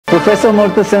Professor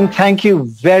Amartya Sen, thank you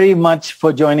very much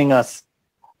for joining us.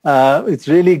 It's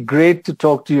really great to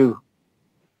talk to you.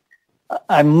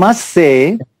 I must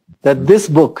say that this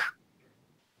book,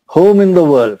 Home in the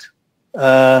World,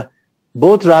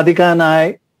 both Radhika and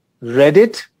I read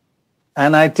it,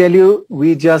 and I tell you,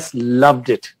 we just loved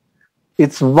it.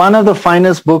 It's one of the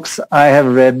finest books I have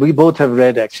read. We both have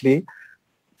read, actually.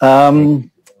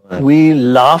 We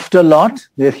laughed a lot.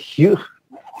 There are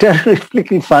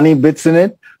terrifically funny bits in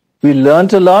it. We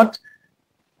learned a lot,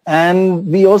 and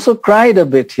we also cried a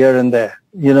bit here and there.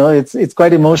 You know, it's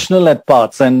quite emotional at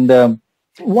parts. And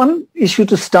one issue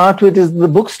to start with is the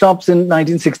book stops in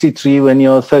 1963 when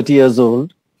you're 30 years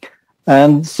old.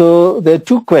 And so there are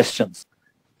two questions.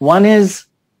 One is,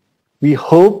 we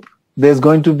hope there's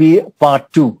going to be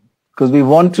part 2, because we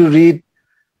want to read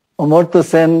Amartya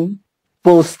Sen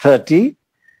post 30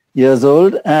 years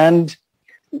old. And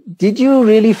did you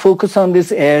really focus on this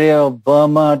area of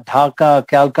Burma, Dhaka,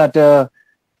 Calcutta,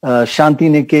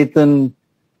 Shantiniketan,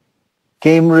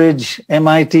 Cambridge,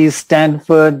 MIT,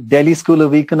 Stanford, Delhi School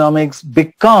of Economics?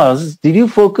 Because, did you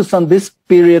focus on this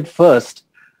period first?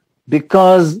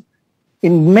 Because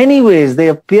in many ways, they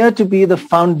appear to be the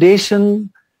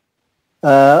foundation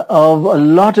of a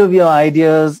lot of your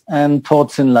ideas and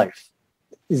thoughts in life.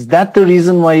 Is that the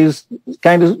reason why you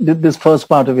kind of did this first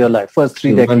part of your life, first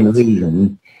 3 decades? One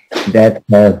reason that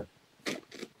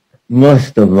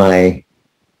most of my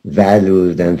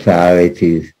values and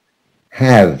priorities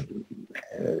have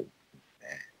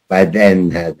by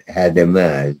then had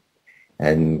emerged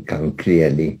and come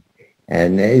clearly.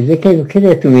 And it became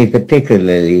clear to me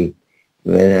particularly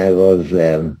when I was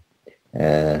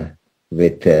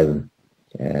with the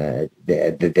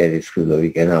Delhi School of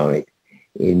Economics,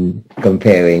 in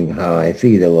comparing how I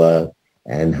see the world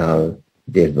and how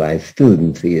did my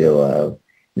students see the world.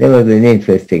 There was an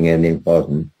interesting and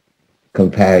important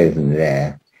comparison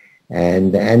there.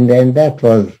 And then that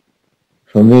was,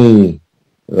 for me,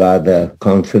 rather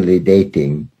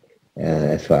consolidating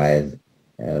as far as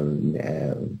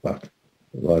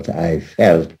what I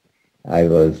felt I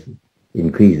was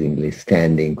increasingly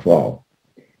standing for,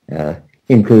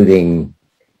 including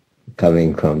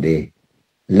coming from the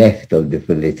left of the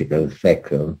political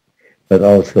spectrum, but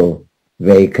also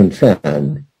very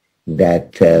concerned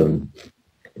that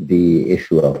the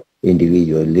issue of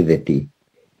individual liberty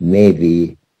may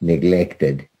be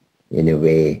neglected in a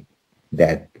way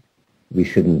that we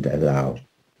shouldn't allow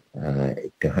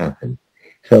it to happen.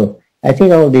 So I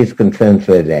think all these concerns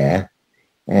were there,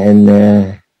 and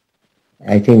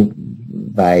I think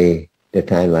by the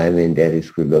time I'm in Delhi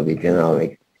School of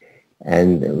Economics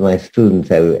and my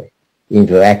students are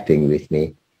interacting with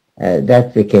me,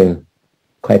 that became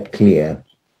quite clear.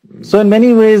 So in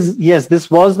many ways, yes, this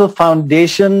was the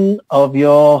foundation of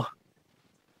your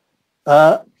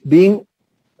being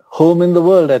home in the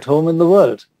world, at home in the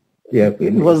world. Yeah,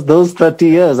 it was those 30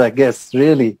 years, I guess,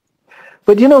 really.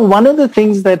 But you know, one of the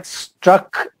things that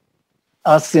struck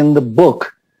us in the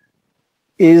book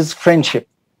is friendship,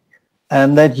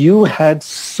 and that you had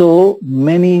so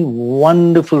many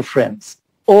wonderful friends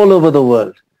all over the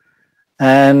world.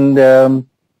 And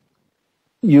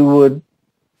you would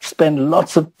spend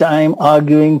lots of time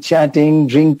arguing, chatting,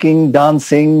 drinking,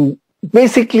 dancing.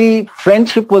 Basically,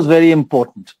 friendship was very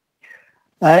important.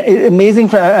 Amazing.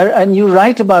 And you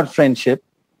write about friendship,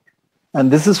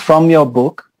 and this is from your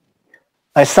book.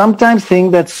 I sometimes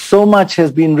think that so much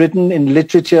has been written in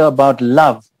literature about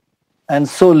love and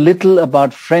so little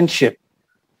about friendship,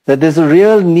 that there's a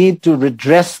real need to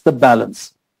redress the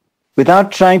balance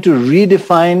without trying to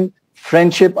redefine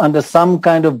friendship under some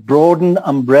kind of broadened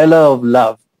umbrella of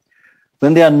love,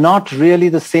 when they are not really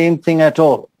the same thing at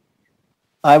all.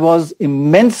 I was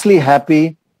immensely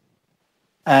happy,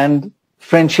 and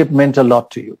friendship meant a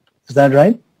lot to you. Is that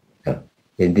right? Yeah,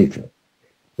 indeed so.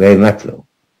 Very much so.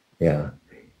 Yeah.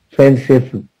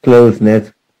 Friendship,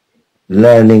 closeness,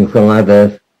 learning from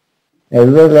others, as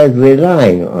well as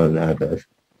relying on others.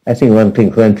 I think one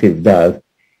thing friendship does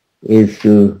is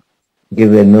to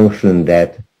give a notion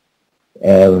that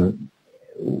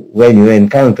when you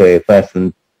encounter a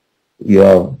person,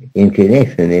 your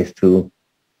inclination is to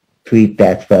treat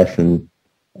that person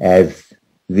as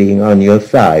being on your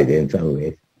side in some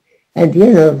ways. And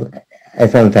you know,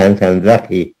 sometimes I'm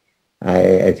lucky.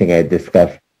 I think I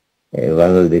discussed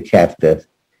one of the chapters,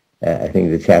 I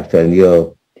think the chapter on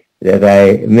Europe, that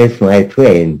I missed my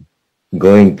train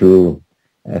going to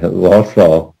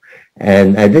Warsaw,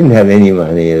 and I didn't have any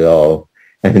money at all.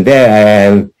 And there I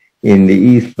am in the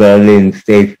East Berlin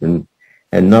station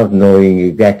and not knowing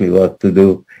exactly what to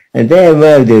do. And there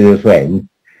emerged a friend.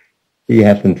 He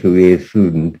happened to be a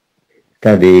student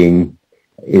studying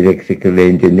electrical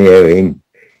engineering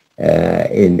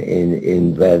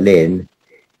in Berlin,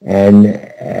 and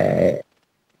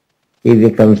he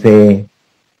becomes a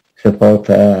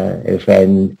supporter, a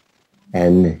friend,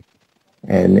 and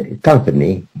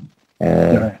company.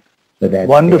 Right. So that,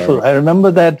 Wonderful. I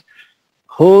remember that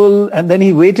whole, and then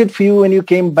he waited for you when you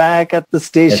came back at the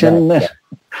station. Yeah.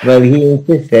 Well, he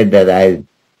insisted that I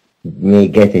may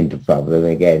get into problem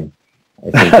again. I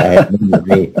think I had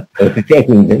maybe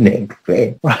taking the next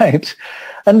train. Right.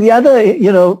 And the other,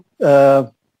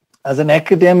 as an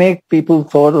academic, people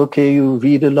thought, okay, you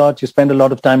read a lot, you spend a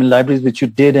lot of time in libraries, which you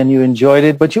did, and you enjoyed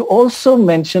it. But you also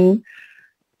mentioned,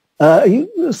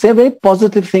 you say a very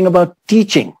positive thing about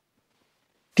teaching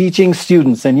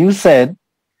students. And you said,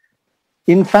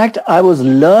 in fact, I was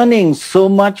learning so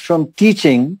much from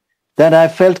teaching that I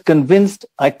felt convinced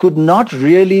I could not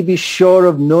really be sure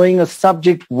of knowing a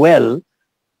subject well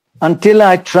until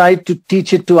I tried to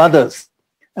teach it to others.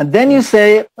 And then you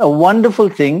say a wonderful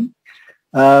thing,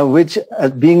 which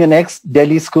being an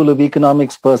ex-Delhi School of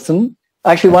Economics person,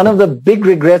 actually one of the big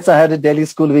regrets I had at Delhi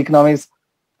School of Economics,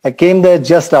 I came there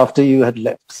just after you had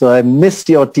left. So I missed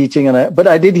your teaching, but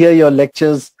I did hear your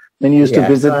lectures when you used to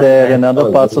visit there and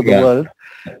other parts of the world.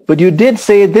 But you did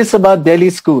say this about Delhi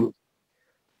School.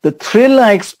 The thrill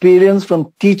I experienced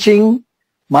from teaching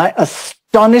my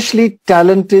astonishingly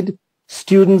talented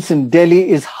students in Delhi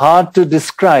is hard to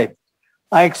describe.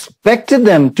 I expected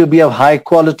them to be of high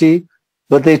quality,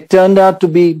 but they turned out to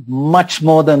be much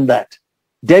more than that.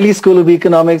 Delhi School of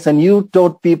Economics, and you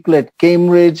taught people at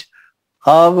Cambridge,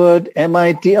 Harvard,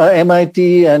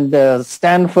 MIT, and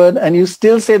Stanford, and you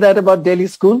still say that about Delhi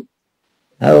School?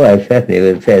 Oh, I certainly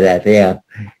would say that, yeah.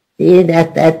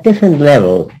 At different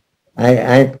levels.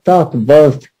 I taught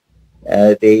both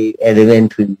the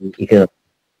elementary economics,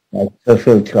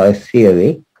 social choice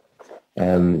theory,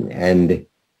 and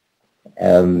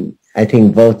I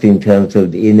think both in terms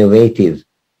of the innovative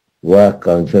work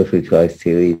on social choice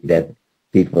theory that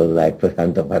people like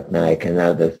Professor Prannoy and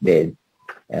others did,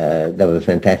 that was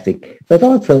fantastic, but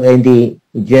also in the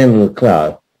general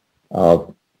class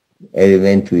of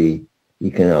elementary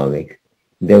economics,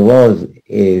 there was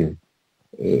a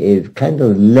kind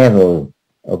of level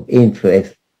of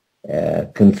interest,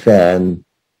 concern,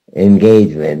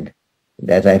 engagement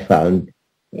that I found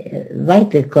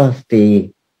right across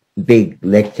the big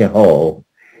lecture hall,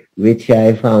 which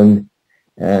I found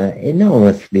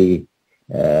enormously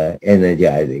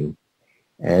energizing.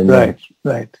 And right.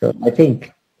 So I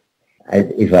think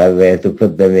if I were to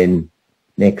put them in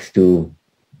next to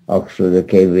Oxford or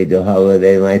Cambridge or Harvard,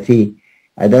 MIT,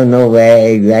 I don't know where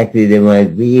exactly they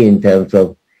might be in terms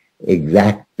of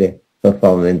exact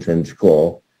performance and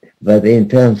score, but in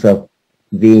terms of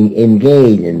being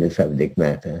engaged in the subject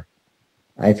matter,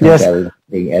 I thought I was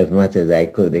doing as much as I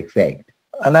could expect.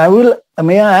 And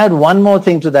may I add one more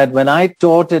thing to that? When I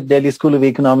taught at Delhi School of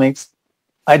Economics,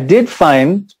 I did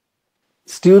find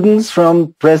students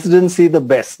from presidency the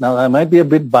best. Now, I might be a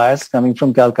bit biased coming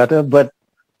from Calcutta, but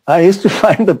I used to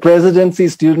find the presidency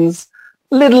students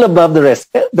a little above the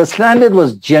rest. The standard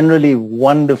was generally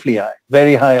wonderfully high,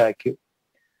 very high IQ.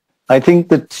 I think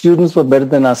the students were better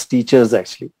than us teachers,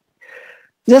 actually.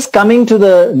 Just coming to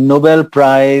the Nobel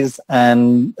Prize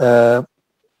and the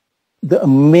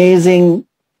amazing,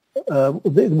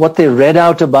 what they read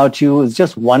out about you is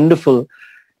just wonderful.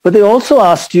 But they also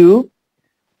asked you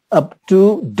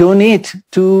to donate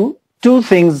to two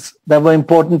things that were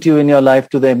important to you in your life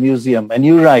to their museum. And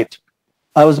you write,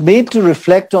 I was made to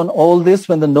reflect on all this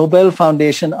when the Nobel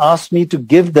Foundation asked me to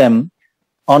give them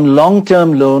on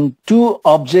long-term loan two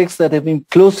objects that have been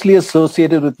closely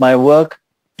associated with my work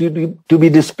to be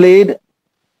displayed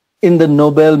in the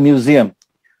Nobel Museum.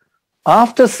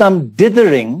 After some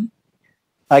dithering,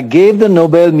 I gave the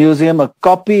Nobel Museum a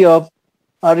copy of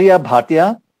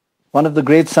Aryabhatya, one of the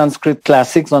great Sanskrit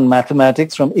classics on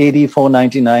mathematics from AD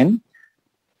 499,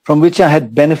 from which I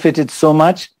had benefited so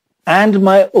much, and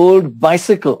my old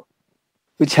bicycle,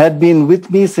 which had been with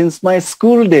me since my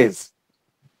school days.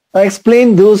 I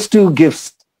explained those two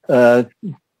gifts to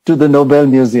the Nobel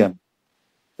Museum.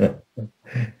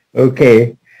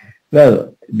 Okay.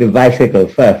 Well, the bicycle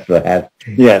first, perhaps.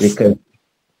 Yes. Because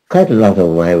quite a lot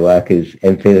of my work is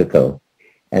empirical,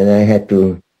 and I had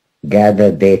to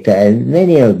gather data, and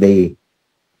many of the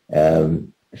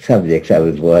subjects I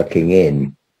was working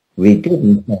in, we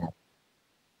didn't have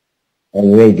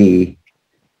already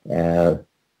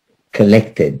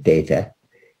collected data.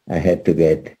 I had to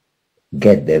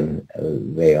get them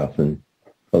very often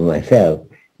for myself,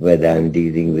 whether I'm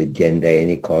dealing with gender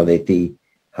inequality,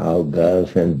 how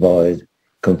girls and boys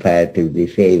comparatively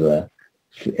favor,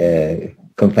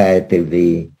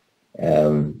 comparatively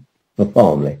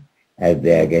perform as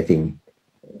they are getting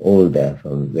older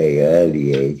from very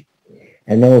early age.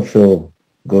 And also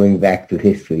going back to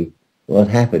history, what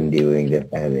happened during the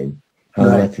famine? How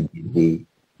much did the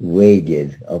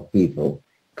wages of people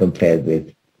compared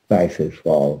with prices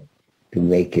fall to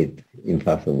make it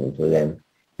impossible for them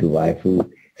to buy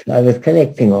food? So I was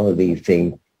collecting all these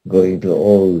things, going to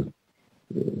old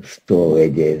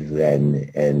storages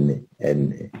and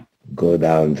go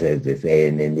down, as they say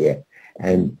in India,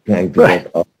 and trying to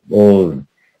get old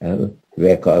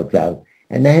records out.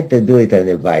 And I had to do it on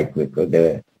a bike because there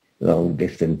were long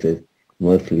distances,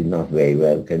 mostly not very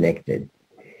well connected.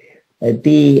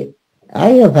 The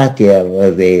Aryabhatya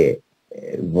was a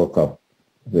book of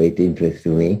great interest to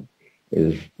me. It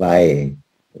was by,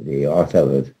 the author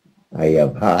was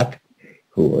Aryabhat,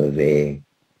 who was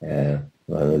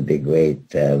one of the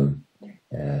great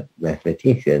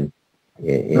mathematicians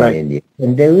in India.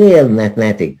 And the real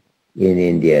mathematics in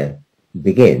India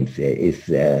begins.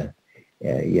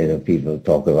 People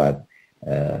talk about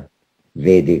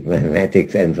Vedic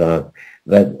mathematics and so on,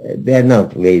 but they're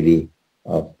not really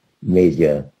of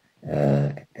major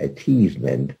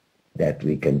achievement that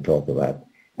we can talk about.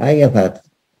 Aryabhat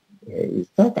is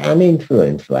not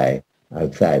uninfluenced by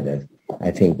outsiders.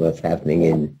 I think what's happening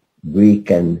in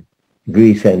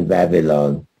Greece and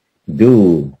Babylon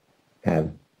do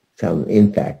have some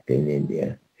impact in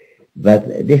India.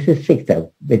 But this is picked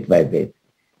up bit by bit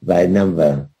by a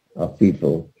number of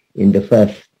people in the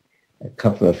first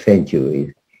couple of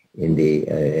centuries in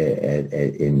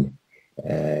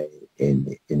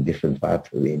different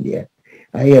parts of India.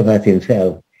 Aryabhat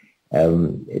himself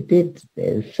did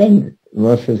spend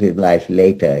most of his life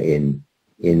later in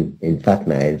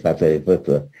Patna, in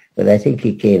Pataliputra, but I think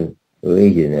he came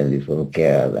originally from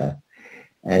Kerala,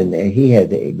 and he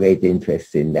had a great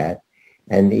interest in that.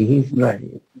 And he's not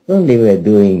only were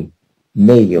doing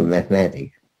major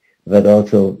mathematics, but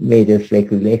also major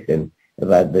speculation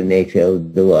about the nature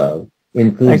of the world,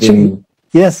 including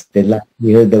the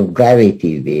likelihood of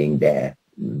gravity being there.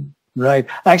 Right.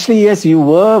 Actually, yes, you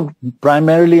were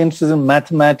primarily interested in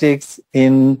mathematics,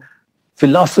 in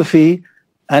philosophy,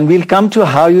 and we'll come to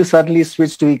how you suddenly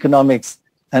switched to economics.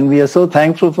 And we are so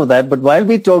thankful for that. But while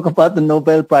we talk about the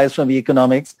Nobel Prize from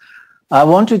economics, I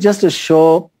want to just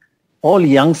assure all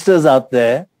youngsters out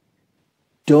there,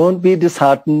 don't be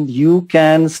disheartened. You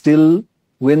can still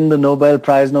win the Nobel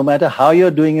Prize no matter how you're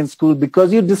doing in school,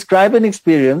 because you describe an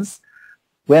experience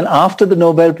when after the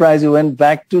Nobel Prize you went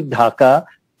back to Dhaka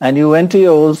and you went to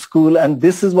your old school, and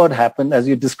this is what happened as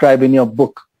you describe in your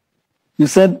book. You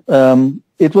said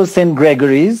it was St.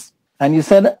 Gregory's, and you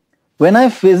said, when I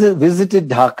visited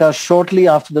Dhaka shortly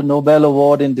after the Nobel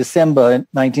Award in December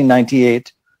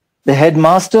 1998, the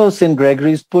headmaster of St.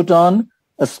 Gregory's put on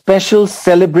a special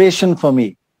celebration for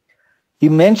me. He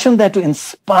mentioned that to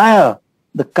inspire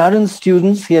the current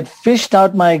students, he had fished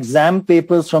out my exam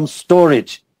papers from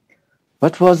storage,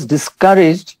 but was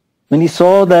discouraged when he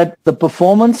saw that the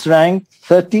performance ranked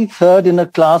 33rd in a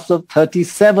class of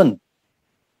 37.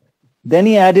 Then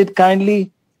he added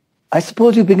kindly, I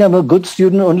suppose you became a good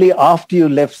student only after you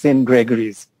left St.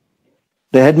 Gregory's.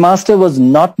 The headmaster was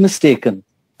not mistaken.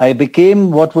 I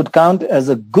became what would count as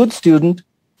a good student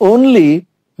only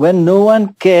when no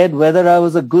one cared whether I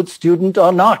was a good student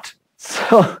or not.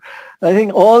 So I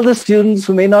think all the students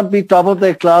who may not be top of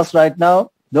their class right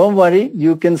now, don't worry,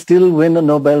 you can still win a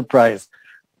Nobel Prize.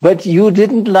 But you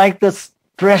didn't like this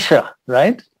pressure,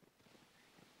 right?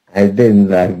 I didn't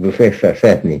like Professor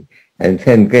Sen, and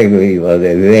St. Gregory was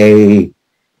a very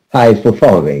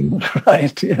high-performing.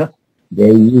 Right, yeah.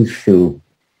 They used to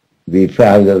be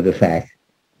proud of the fact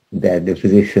that the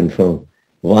position from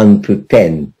 1 to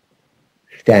 10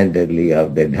 standardly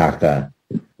of the Dhaka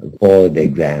board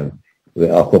exam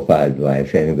were occupied by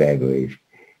St. Gregory's.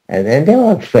 And they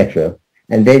were special,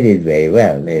 and they did very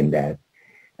well in that.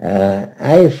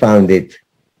 I found it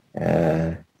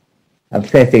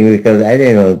upsetting because I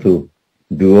didn't want to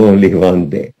do only one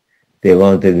day. They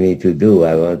wanted me to do.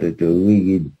 I wanted to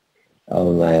read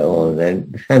on my own.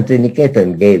 And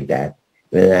Shantiniketan gave that.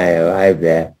 When I arrived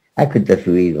there, I could just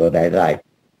read what I liked.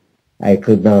 I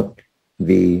could not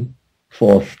be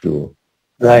forced to.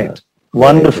 Right.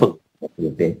 Wonderful.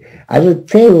 I would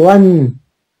say one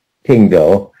thing,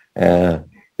 though,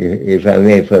 if I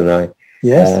may, Prannoy.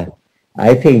 Yes.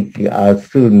 I think our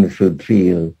students should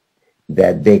feel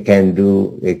that they can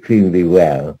do extremely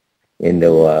well in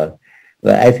the world.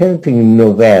 But I don't think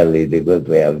Nobel is a good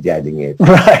way of judging it.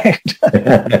 Right.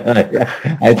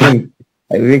 I think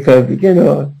because,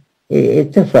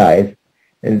 it's a prize,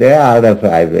 and there are other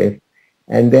prizes,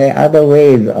 and there are other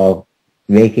ways of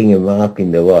making a mark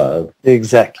in the world.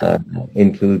 Exactly.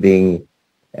 Including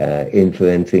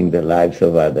influencing the lives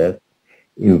of others,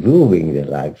 improving the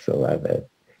lives of others,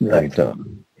 Right. and so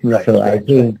on. Right. So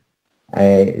right,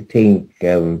 I think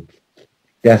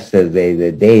just as there's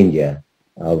a danger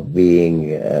of being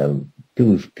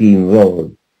too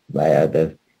steamrolled by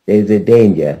others, there's a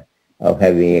danger of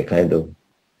having a kind of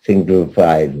single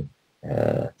file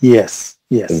yes.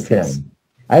 concern.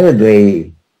 I was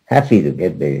very happy to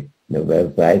get the Nobel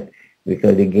Prize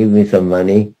because it gave me some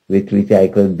money with which I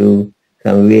could do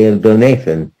some real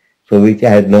donation for which I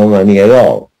had no money at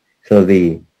all. So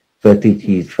the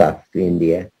Fertici Trust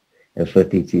India and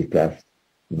Fertici Trust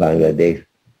Bangladesh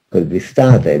could be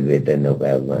started with the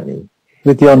Nobel money.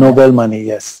 With your Nobel money,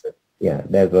 yes. Yeah,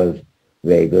 that was a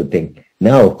very good thing.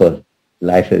 Now, of course,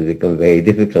 life has become very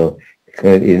difficult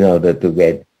in order to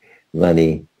get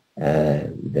money,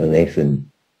 donation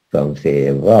from, say,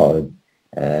 abroad.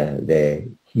 There are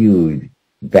huge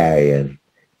barriers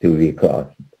to be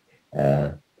crossed.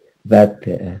 But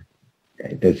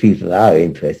the people are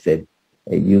interested.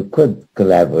 You could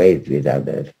collaborate with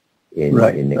others in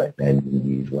expanding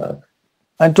these works.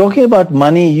 And talking about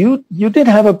money, you did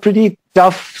have a pretty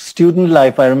tough student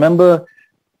life. I remember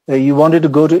you wanted to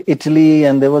go to Italy,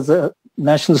 and there was a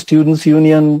National Students'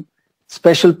 Union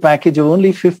special package of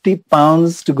only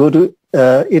 £50 to go to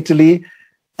Italy,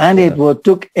 and it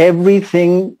took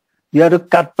everything. You had to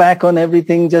cut back on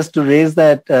everything just to raise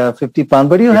that £50.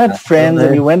 But you had friends,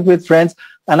 and you went with friends.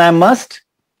 And I must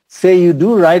say, you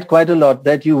do write quite a lot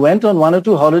that you went on 1 or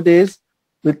 2 holidays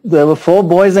there were 4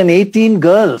 boys and 18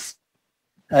 girls.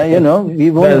 We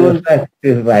won't go. The first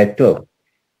trip I took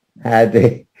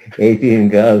had 18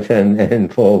 girls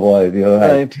and 4 boys. You're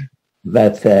right.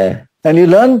 But and you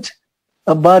learned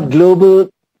about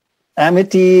global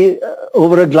amity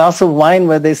over a glass of wine,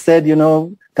 where they said,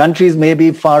 countries may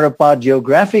be far apart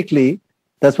geographically.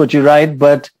 That's what you write,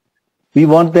 but we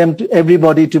want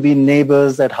everybody to be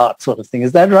neighbors at heart, sort of thing.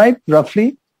 Is that right,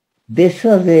 roughly? This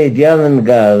was a German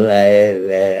girl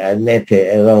I met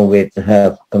along with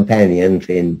her companions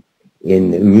in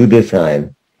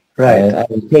Rudesheim. Right. I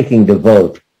was taking the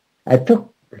boat. I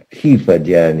took cheaper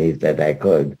journeys that I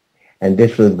could, and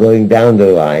this was going down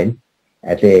the Rhine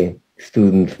at a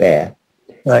student fair.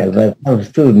 Right. But some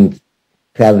students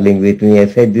traveling with me, I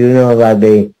said, "Do you know about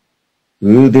the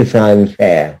Rudesheim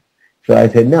fair?" So I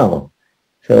said, "No."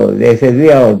 So they said,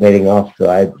 "We are all getting off," so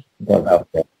I got off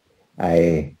there.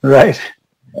 I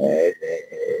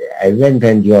went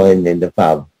and joined in the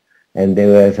pub, and there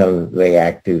were some very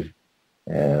active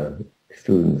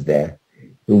students there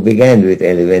who began with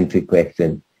elementary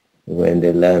questions when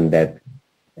they learned that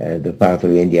the part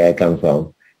of India I come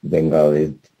from, Bengal,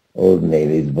 its old name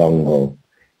is Bongo.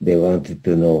 They wanted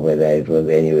to know whether it was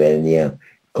anywhere near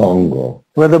Congo.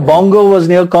 Whether Bongo was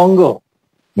near Congo.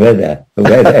 Whether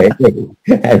it is.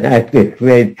 And I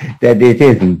explained that it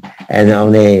isn't. And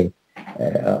on a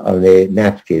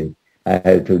napkin, I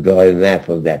had to draw a map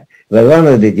of that. But one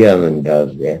of the German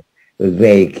girls there was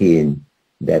very keen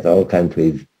that all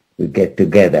countries would get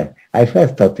together. I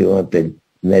first thought he wanted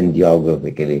men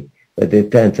geographically, but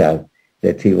it turns out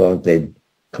that he wanted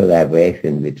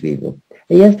collaboration with people.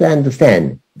 And you have to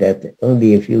understand that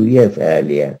only a few years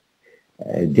earlier,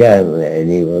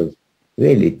 Germany was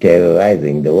really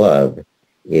terrorizing the world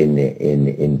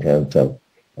in terms of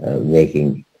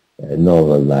making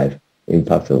normal life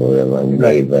impossible among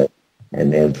neighbors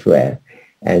and elsewhere.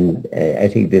 And I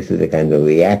think this is a kind of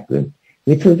reaction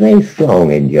which was very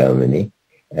strong in Germany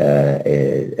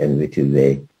and which is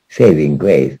a saving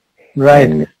grace.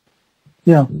 Right.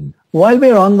 While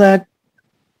we're on that,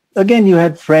 again, you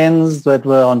had friends that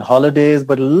were on holidays,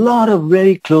 but a lot of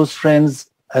very close friends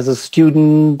as a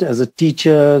student, as a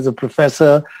teacher, as a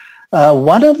professor.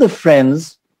 One of the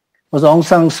friends was Aung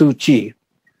San Suu Kyi,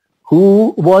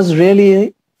 who was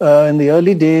really, in the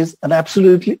early days,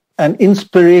 an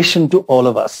inspiration to all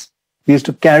of us. We used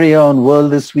to carry her on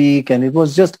World This Week, and it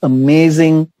was just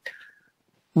amazing.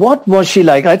 What was she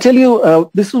like? I tell you,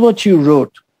 this is what you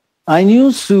wrote. I knew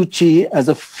Suu Kyi as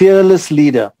a fearless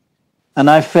leader, and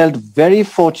I felt very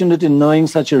fortunate in knowing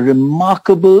such a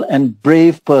remarkable and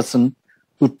brave person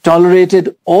who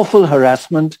tolerated awful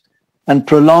harassment and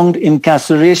prolonged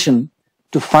incarceration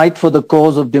to fight for the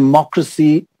cause of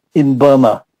democracy in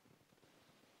Burma.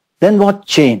 Then what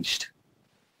changed?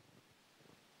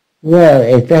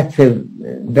 Well, that's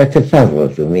a puzzle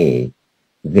to me,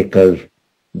 because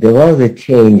there was a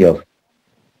change of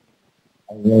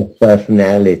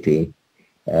personality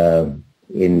in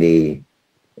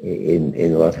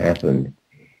what happened.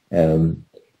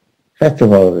 First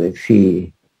of all,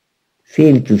 she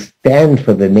seemed to stand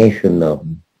for the nation of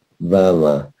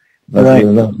Burma, but Right.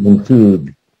 will not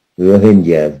include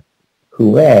Rohingyas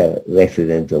who were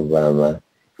residents of Burma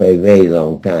for a very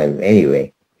long time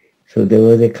anyway. So there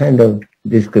was a kind of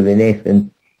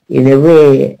discrimination in a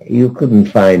way you couldn't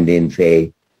find in,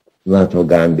 say, Mahatma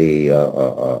Gandhi or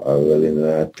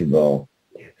Rabindranath Tagore.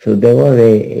 So there was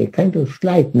a kind of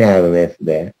slight narrowness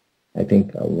there, I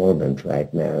think, or more than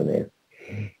slight narrowness.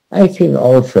 I think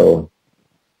also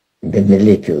the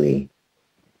military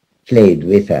played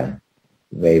with her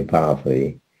very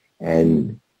powerfully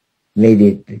and made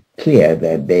it clear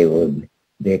that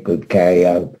they could carry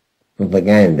out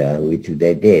propaganda, which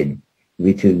they did,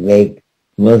 which would make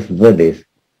most Buddhists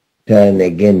turn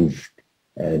against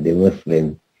the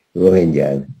Muslim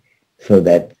Rohingyas, so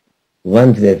that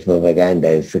once that propaganda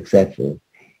is successful,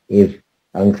 if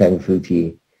Aung San Suu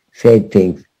Kyi said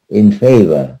things in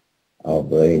favor of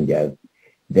Rohingyas,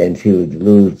 then she would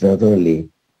lose not only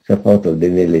support of the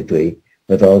military,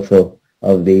 but also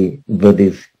of the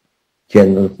Buddhist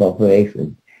general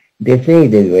population. They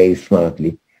played it very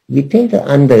smartly. We tend to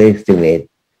underestimate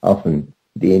often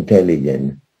the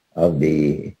intelligence of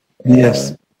the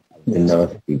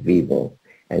North people.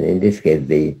 And in this case,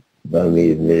 the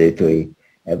Burmese military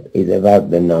is about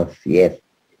the North, yes,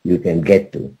 you can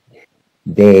get to.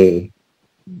 They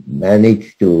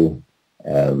managed to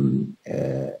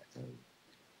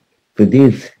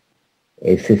produce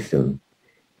a system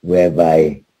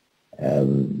whereby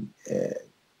Aung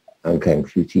San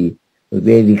Suu Kyi was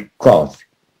really caught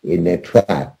in a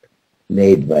trap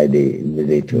made by the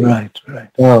military. Right, right.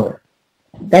 Now,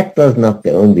 that was not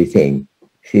the only thing.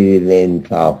 She remained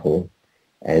powerful,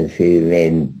 and she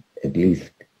remained at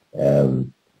least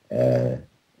a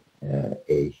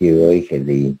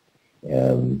heroically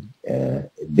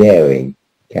daring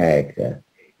character.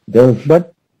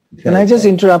 But can I just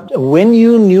interrupt? When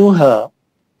you knew her,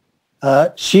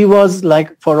 she was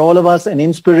like, for all of us, an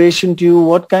inspiration to you.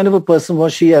 What kind of a person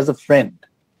was she as a friend?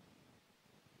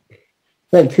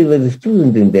 Well, she was a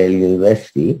student in Delhi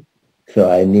University, so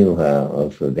I knew her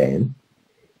also then.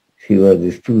 She was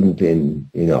a student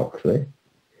in Oxford,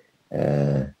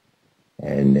 and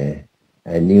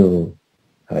I knew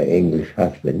her English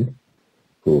husband,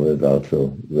 who was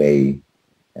also very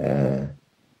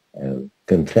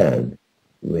concerned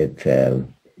with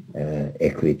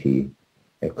equity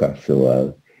across the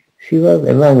world. She was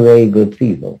among very good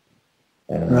people.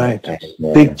 Right.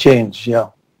 Big change, yeah.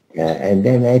 And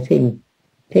then I think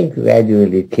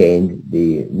gradually changed.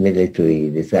 The military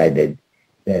decided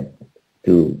that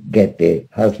to get the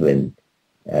husband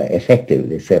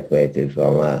effectively separated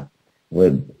from her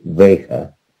would break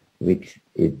her, which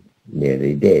it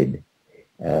nearly did.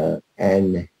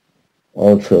 And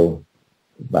also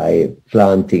by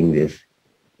planting this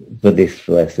Buddhist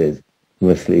versus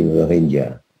Muslim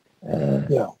Rohingya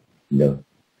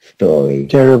story.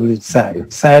 Terribly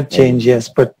sad. Sad change, yes,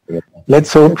 but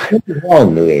let's hope.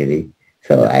 On, really.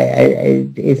 So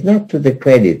it's not to the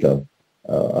credit of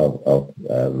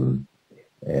Aung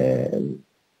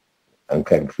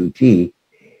San Suu Kyi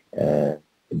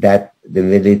that the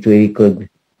military could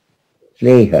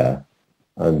play her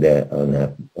on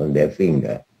their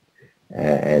finger,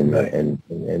 and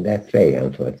that's very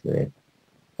unfortunate.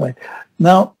 Right.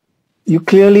 Now, you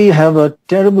clearly have a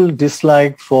terrible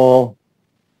dislike for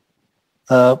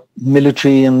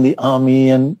military and the army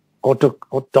and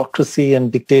autocracy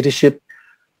and dictatorship.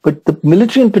 But the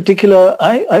military in particular,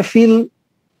 I feel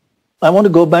I want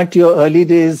to go back to your early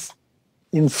days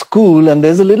in school, and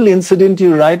there's a little incident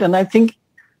you write, and I think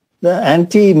the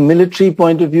anti-military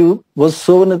point of view was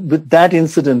sown with that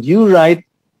incident. You write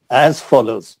as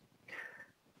follows.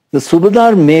 The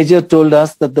Subadar Major told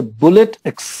us that the bullet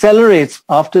accelerates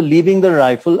after leaving the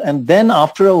rifle, and then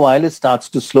after a while it starts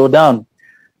to slow down.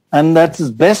 And that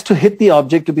it's best to hit the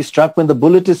object to be struck when the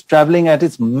bullet is traveling at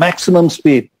its maximum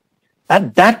speed.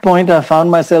 At that point, I found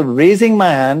myself raising my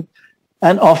hand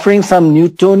and offering some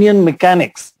Newtonian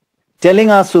mechanics, telling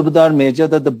our Subadar Major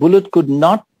that the bullet could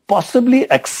not possibly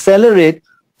accelerate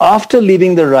after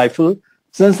leaving the rifle,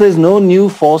 since there's no new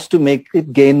force to make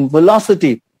it gain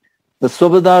velocity. The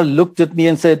Subadar looked at me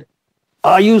and said,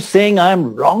 "Are you saying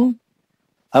I'm wrong?"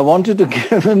 I wanted to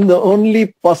give him the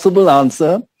only possible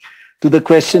answer to the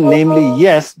question, namely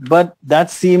yes, but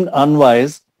that seemed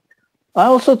unwise. I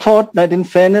also thought that in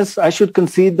fairness, I should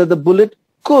concede that the bullet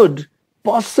could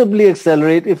possibly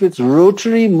accelerate if its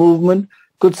rotary movement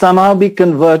could somehow be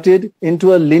converted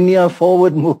into a linear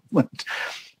forward movement.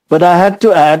 But I had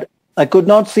to add, I could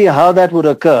not see how that would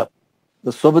occur.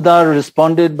 The Subadar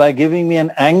responded by giving me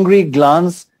an angry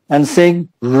glance and saying,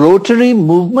 "Rotary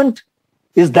movement?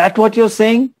 Is that what you're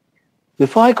saying?"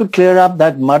 Before I could clear up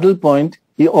that muddle point,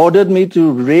 He ordered me to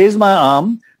raise my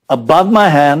arm above my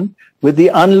hand with the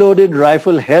unloaded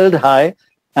rifle held high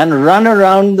and run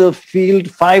around the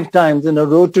field 5 times in a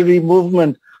rotary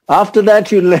movement. After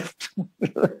that, you left.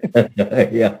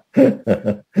 Yeah.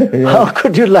 How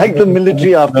could you like the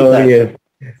military after that?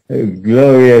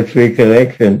 Glorious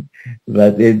recollection,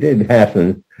 but it did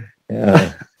happen.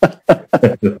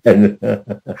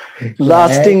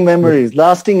 Lasting memories,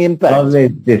 lasting impact. I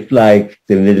always disliked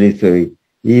the military,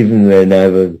 even when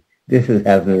this has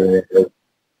happened when I was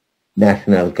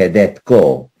National Cadet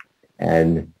Corps,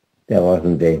 and there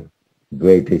wasn't a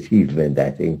great achievement,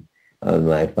 I think, on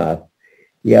my part.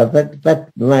 Yeah, but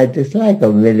my dislike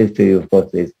of military, of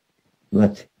course, is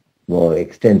much more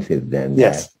extensive than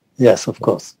that. Yes, of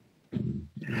course.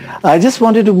 I just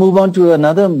wanted to move on to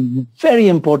another very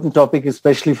important topic,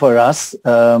 especially for us,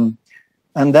 and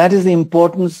that is the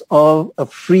importance of a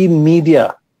free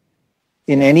media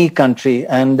in any country.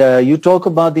 And you talk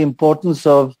about the importance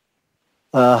of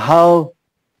how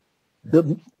the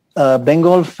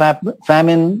Bengal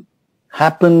famine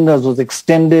happened, as was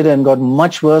extended and got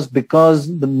much worse because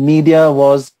the media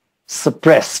was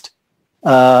suppressed,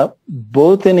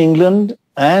 both in England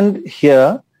and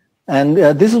here. And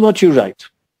this is what you write.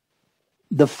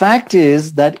 The fact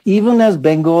is that even as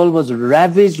Bengal was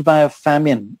ravaged by a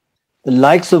famine, the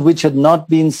likes of which had not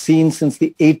been seen since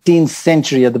the 18th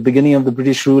century at the beginning of the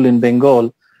British rule in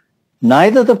Bengal,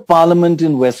 neither the Parliament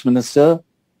in Westminster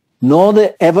nor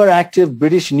the ever-active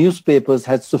British newspapers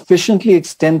had sufficiently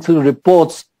extensive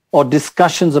reports or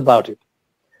discussions about it.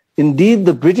 Indeed,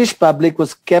 the British public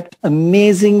was kept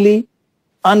amazingly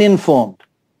uninformed.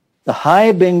 The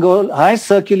high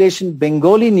circulation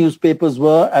Bengali newspapers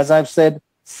were, as I've said,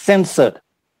 censored.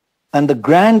 And the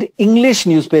grand English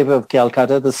newspaper of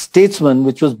Calcutta, The Statesman,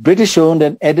 which was British owned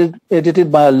and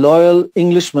edited by a loyal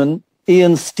Englishman,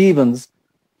 Ian Stevens,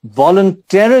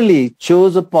 voluntarily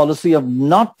chose a policy of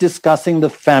not discussing the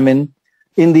famine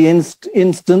in the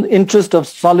interest of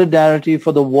solidarity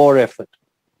for the war effort.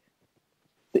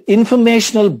 The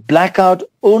informational blackout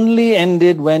only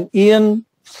ended when Ian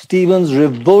Stevens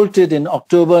revolted in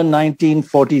October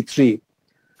 1943.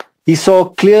 He saw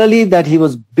clearly that he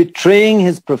was betraying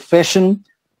his profession.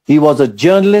 He was a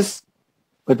journalist,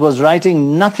 but was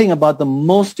writing nothing about the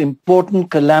most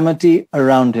important calamity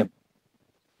around him.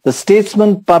 The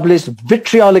Statesman published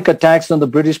vitriolic attacks on the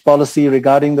British policy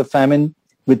regarding the famine,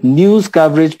 with news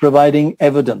coverage providing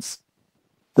evidence.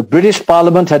 The British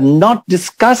Parliament had not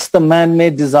discussed the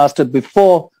man-made disaster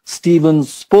before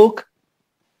Stevens spoke.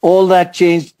 All that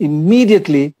changed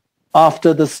immediately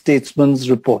after the Statesman's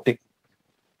reporting.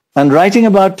 And writing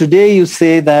about today, you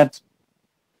say that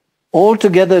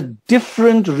altogether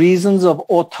different reasons of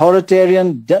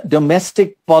authoritarian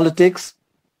domestic politics,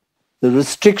 the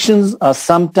restrictions are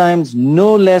sometimes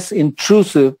no less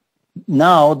intrusive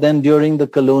now than during the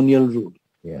colonial rule.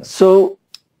 Yeah. So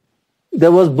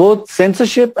there was both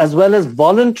censorship as well as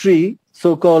voluntary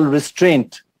so-called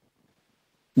restraint,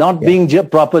 not being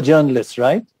proper journalists,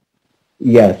 right?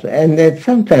 Yes, and that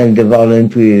sometimes the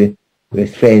voluntary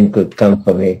restraint could come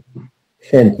from a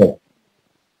sense of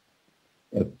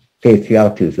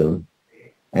patriotism,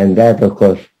 and that, of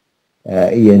course,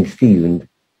 Ian Stevens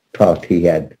thought he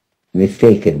had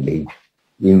mistakenly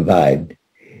imbibed.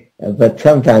 But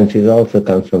sometimes it also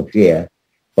comes from fear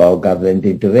for government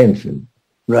intervention.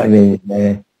 Right. I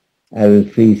mean, I was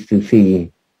pleased to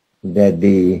see that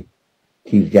the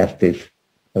Chief Justice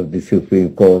of the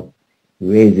Supreme Court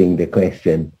raising the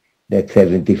question that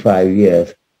 75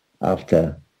 years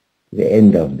after the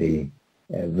end of the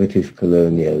British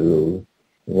colonial rule,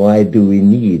 why do we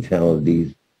need some of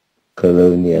these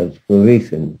colonial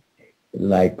provisions,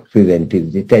 like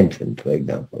preventive detention, for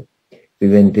example?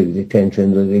 Preventive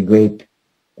detention was a great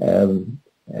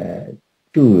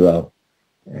tool of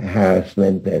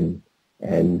harassment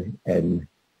and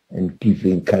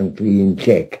keeping country in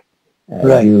check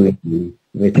during the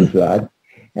British Raj.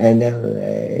 And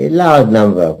a large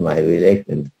number of my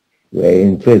relations were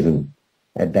in prison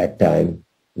at that time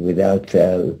without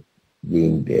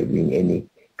being any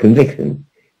conviction.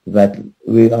 But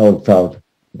we all thought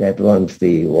that once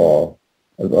the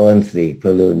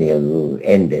colonial rule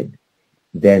ended,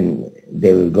 then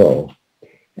they will go.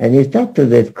 And it's not to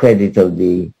the credit of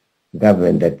the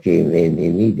government that came in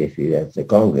immediately, that's the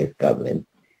Congress government,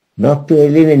 not to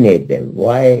eliminate them.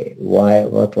 Why,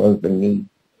 what was the need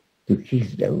to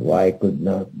keep them? Why could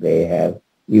not they have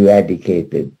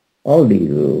eradicated all these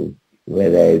rules,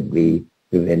 whether it be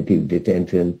preventive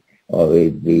detention or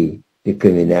it be the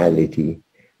criminality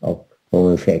of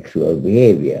homosexual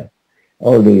behavior?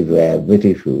 All these were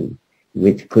British rules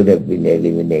which could have been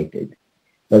eliminated.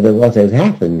 But what has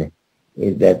happened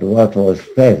is that what was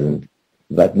present,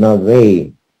 but not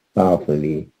very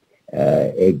powerfully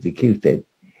executed,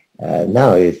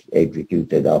 now is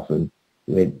executed often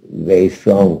with very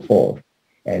strong force.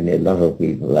 And a lot of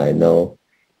people I know,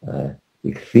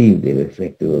 extremely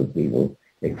respectable people,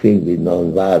 extremely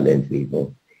non-violent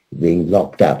people, being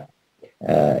locked up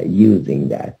using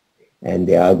that. And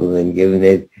the argument given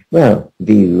is, well,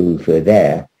 these rules were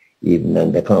there even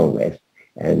under Congress,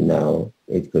 and now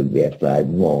it could be applied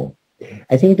more.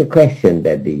 I think the question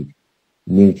that the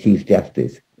new Chief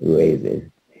Justice raises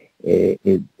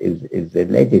is a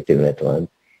legitimate one,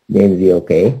 namely,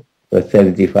 okay, but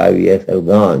 75 years have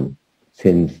gone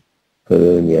since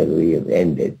colonial rule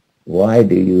ended. Why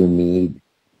do you need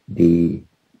the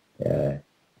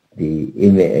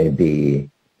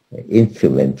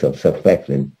instruments of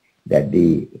suppression that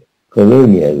the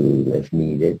colonial rulers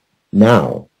needed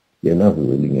now? You're not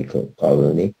ruling a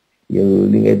colony, you're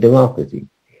ruling a democracy.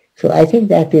 So I think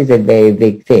that is a very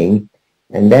big thing,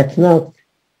 and that's not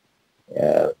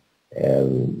the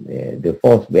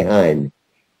force behind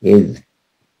is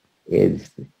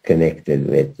connected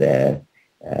with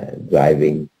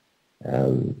driving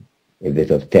a bit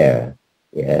of terror,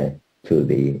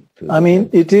 I mean,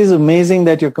 it is amazing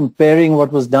that you're comparing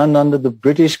what was done under the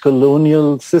British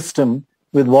colonial system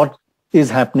with what is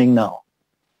happening now.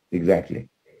 Exactly,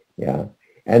 yeah.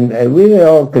 And we were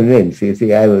all convinced. You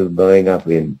see, I was growing up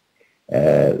under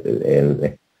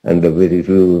British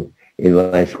rule in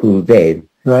my school days.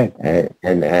 Right.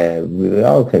 And we were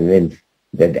all convinced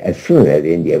that as soon as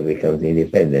India becomes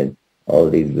independent, all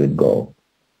these would go.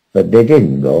 But they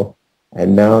didn't go,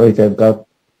 and now it has got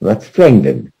much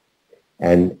strengthened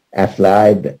and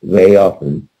applied very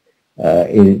often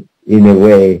in a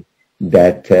way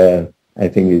that I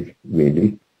think is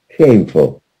really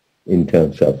shameful in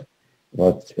terms of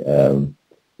what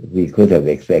we could have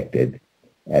expected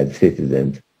as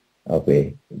citizens of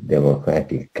a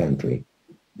democratic country,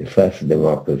 the first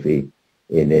democracy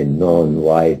in a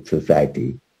non-white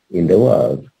society in the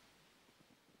world.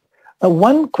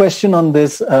 One question on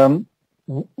this.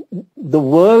 The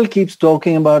world keeps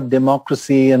talking about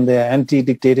democracy and their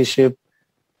anti-dictatorship,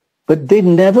 but they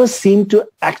never seem to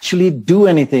actually do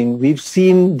anything. We've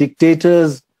seen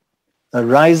dictators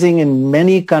rising in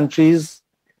many countries,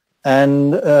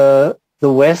 and the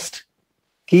West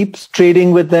keeps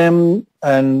trading with them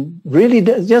and really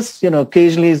just,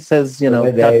 occasionally says,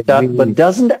 tut, but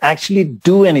doesn't actually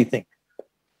do anything.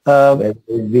 Whether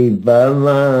it be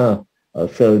Burma or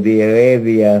Saudi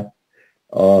Arabia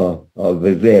or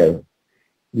Brazil,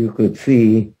 you could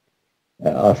see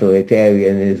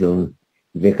authoritarianism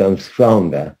become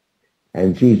stronger,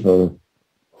 and people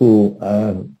who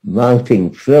are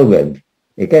mounting slogans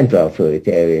against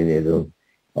authoritarianism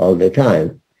all the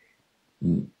time,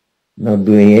 not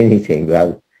doing anything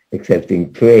about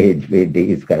accepting trade with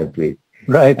these countries.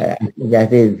 Right.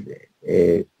 That is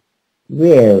a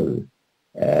real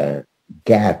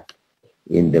gap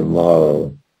in the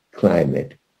moral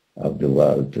climate of the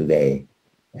world today,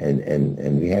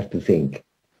 and we have to think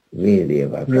really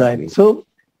about that. Right. So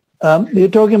you're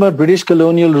talking about British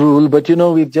colonial rule, but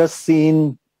we've just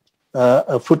seen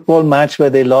a football match where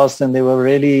they lost, and they were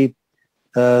really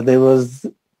there was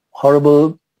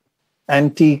horrible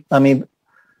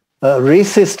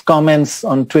racist comments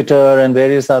on Twitter and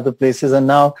various other places, and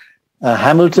now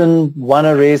Hamilton won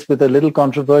a race with a little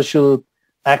controversial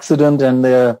accident and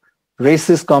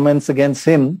racist comments against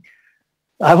him.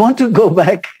 I want to go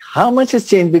back. How much has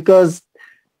changed? Because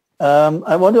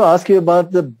I want to ask you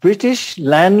about the British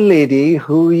landlady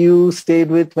who you stayed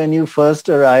with when you first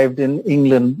arrived in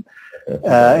England,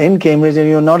 in Cambridge, and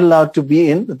you're not allowed to be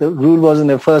in. The rule was in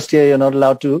the first year, you're not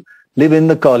allowed to live in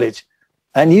the college.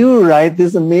 And you write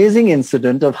this amazing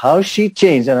incident of how she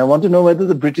changed. And I want to know whether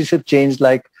the British have changed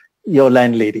like your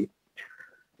landlady.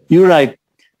 You write,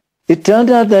 it turned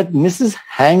out that Mrs.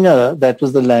 Hanger, that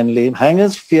was the landlady,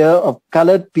 Hanger's fear of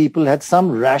colored people had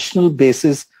some rational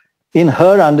basis in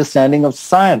her understanding of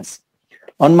science.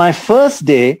 On my first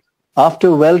day,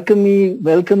 after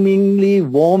welcomingly,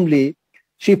 warmly,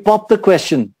 she popped the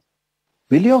question,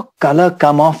 will your color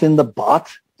come off in the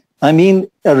bath? I mean,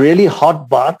 a really hot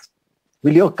bath.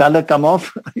 Will your color come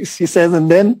off? She says, and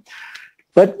then,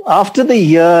 but after the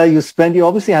year you spent, you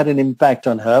obviously had an impact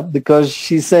on her, because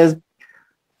she says,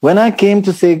 when I came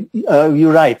to say,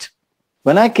 you write,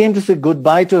 when I came to say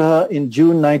goodbye to her in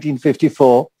June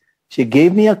 1954, she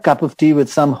gave me a cup of tea with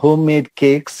some homemade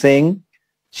cake, saying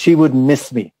she would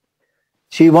miss me.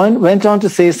 She went on to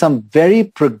say some very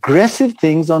progressive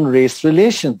things on race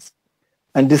relations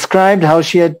and described how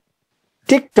she had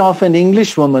ticked off an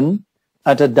English woman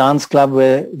at a dance club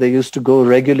where they used to go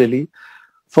regularly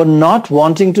for not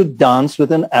wanting to dance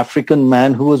with an African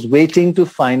man who was waiting to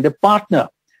find a partner.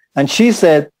 And she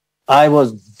said, I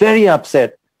was very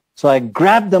upset. So I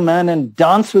grabbed the man and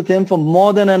danced with him for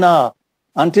more than an hour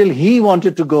until he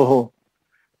wanted to go home.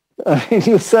 I mean,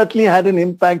 you certainly had an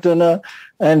impact on her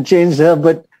and changed her,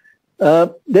 but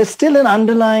there's still an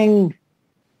underlying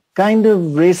kind of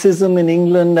racism in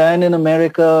England and in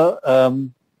America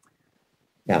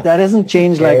that hasn't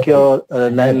changed like your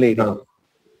landlady.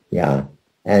 Yeah,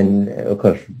 and of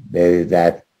course there is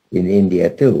that in India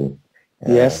too.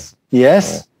 Yes.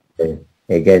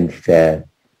 Against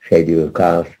scheduled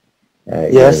castes,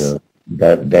 yes,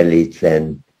 Dalits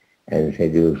and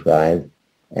scheduled tribes,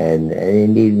 and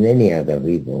indeed many other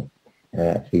people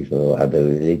of other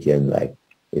religions like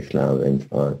Islam and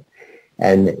so on.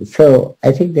 And so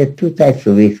I think there are two types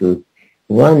of issues.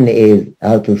 One is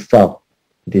how to stop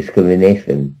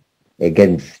discrimination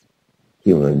against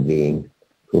human beings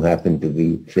who happen to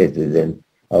be citizens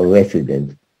or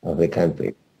residents of a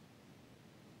country.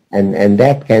 And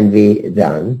that can be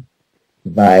done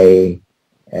by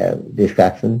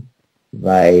discussion,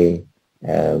 by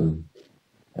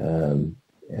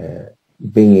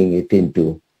bringing it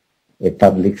into a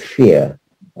public sphere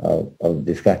of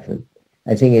discussion.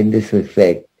 I think in this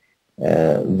respect,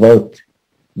 both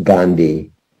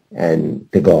Gandhi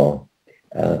and Tagore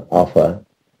offer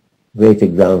great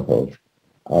examples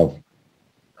of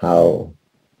how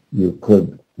you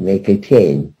could make a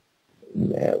change,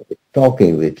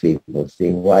 talking with people,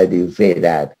 saying, why do you say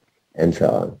that, and so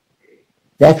on.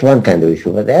 That's one kind of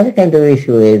issue. But the other kind of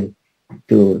issue is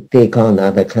to take on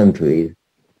other countries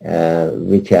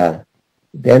which are,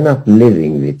 they're not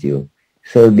living with you.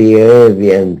 So the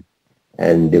Arabian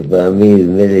and the Burmese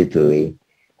military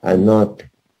are not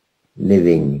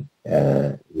living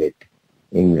with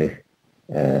English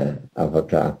upper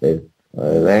classes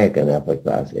or American upper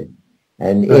classes.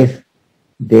 And if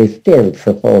they still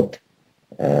support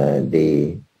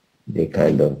the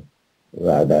kind of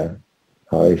rather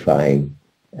horrifying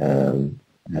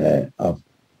of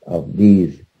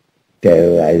these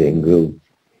terrorizing groups,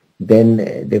 then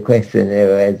the question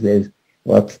arises,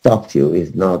 what stops you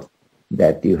is not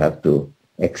that you have to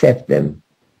accept them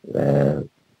to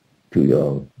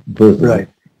your bosom,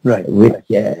 right. which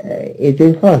it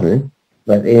is important,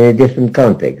 but in a different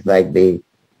context, like the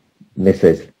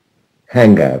Mrs.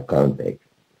 Hanger context.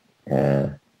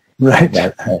 Right.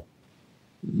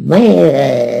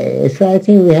 So I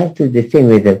think we have to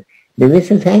distinguish them. The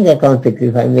Mrs. Hanger context,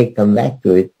 if I may come back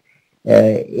to it,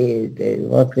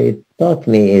 what it taught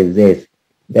me is this,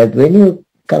 that when you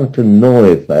come to know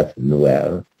a person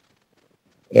well,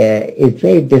 it's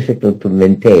very difficult to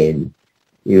maintain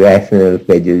irrational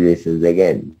prejudices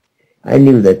again. I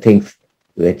knew that things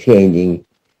were changing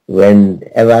when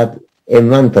about a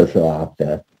month or so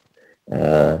after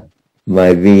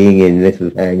my being in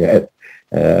Mrs. Hanger's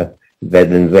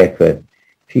bed and breakfast,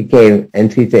 she came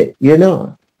and she said, you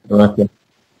know, Amartya,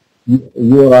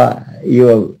 you are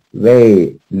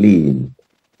very lean.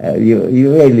 You're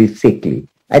really sickly.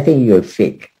 I think you're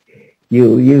sick.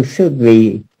 You should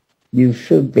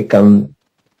become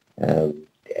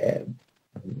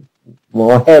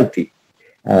more healthy.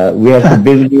 We have to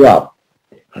build you up.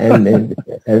 And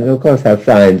of course our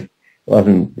science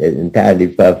wasn't entirely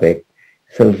perfect,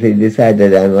 so she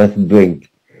decided I must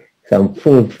drink some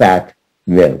full-fat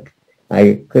milk.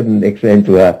 I couldn't explain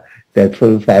to her that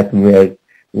full-fat milk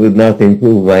would not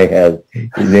improve my health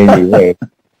in any way,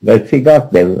 but she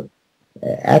got them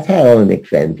at her own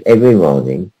expense every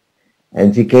morning,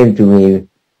 and she came to me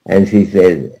and she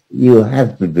said, you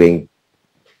have to drink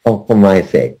for my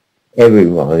sake every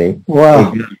morning.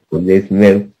 Wow. This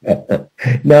milk.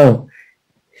 Now,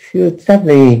 she would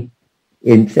suddenly,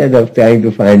 instead of trying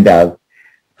to find out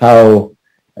how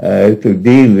to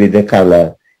deal with the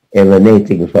color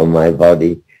emanating from my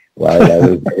body while I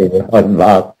was in a hot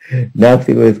bath, now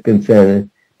she was concerned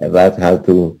about how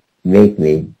to make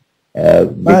me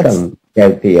become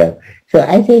healthier. So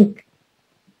I think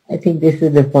this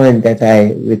is the point that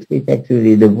with which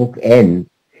actually the book ends,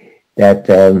 that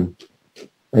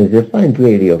is the point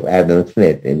really of Adam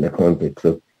Smith in the context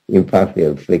of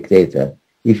impartial spectator.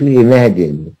 If you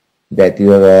imagine that you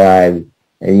have arrived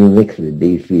and you mix with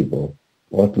these people,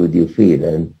 what would you feel?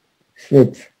 And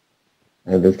Smith's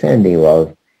understanding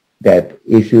was that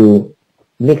if you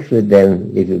mix with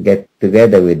them, if you get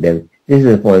together with them, this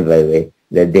is the point, by the way,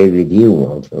 that David Hume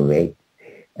also makes,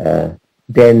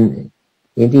 then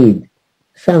indeed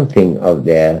something of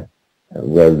their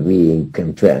well-being,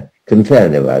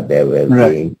 concern about their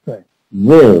well-being,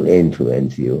 will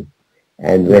influence you.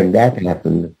 And when that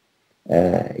happens,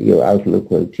 your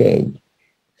outlook will change.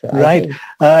 So Right.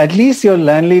 At least your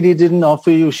landlady didn't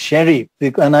offer you sherry.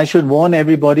 And I should warn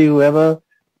everybody, whoever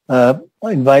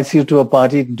invites you to a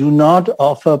party, do not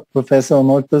offer Professor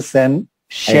Amartya Sen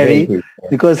sherry,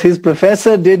 because his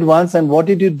professor did once. And what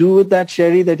did you do with that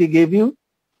sherry that he gave you?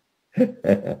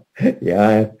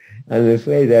 Yeah, I'm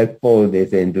afraid I poured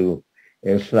it into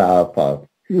a flower pot.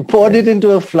 You poured it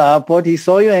into a flower pot. He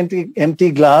saw your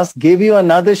empty glass, gave you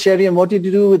another sherry. And what did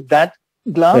you do with that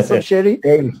glass of sherry?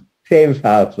 Same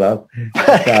flower pot.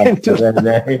 And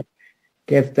I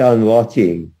kept on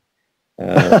watching.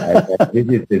 I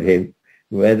visited him,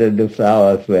 whether the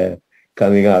flowers were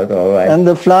coming out all right. And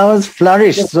the flowers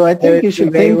flourished. So I think you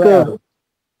should think of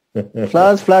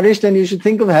flowers flourished, and you should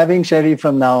think of having sherry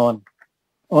from now on.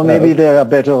 Or maybe there are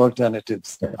better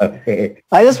alternatives. Okay.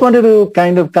 I just wanted to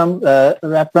kind of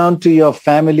wrap around to your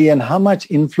family and how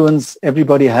much influence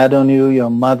everybody had on you, your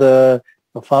mother,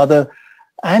 your father,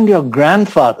 and your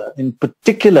grandfather in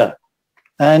particular.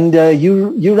 And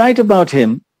you write about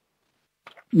him.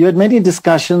 You had many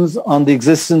discussions on the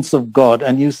existence of God.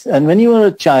 And when you were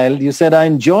a child, you said, I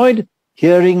enjoyed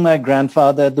hearing my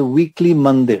grandfather at the weekly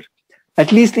mandir,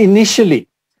 at least initially.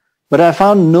 But I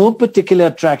found no particular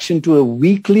attraction to a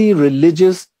weekly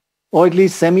religious or at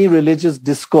least semi-religious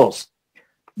discourse.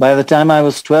 By the time I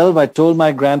was 12, I told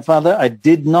my grandfather I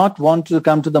did not want to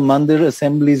come to the mandir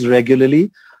assemblies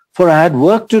regularly, for I had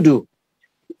work to do.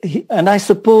 And I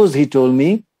suppose, he told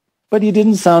me, but he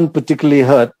didn't sound particularly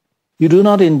hurt, you do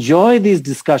not enjoy these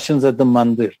discussions at the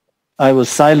mandir. I was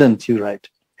silent, you write.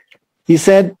 He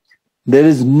said, there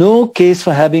is no case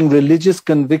for having religious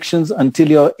convictions until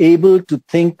you're able to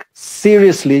think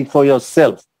seriously for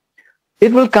yourself.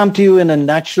 It will come to you in a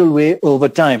natural way over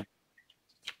time.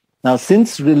 Now,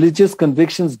 since religious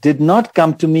convictions did not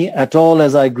come to me at all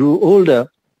as I grew older,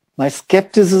 my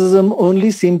skepticism only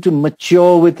seemed to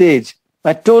mature with age.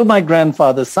 I told my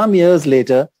grandfather some years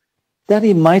later that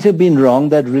he might have been wrong,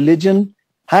 that religion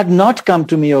had not come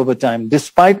to me over time,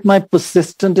 despite my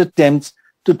persistent attempts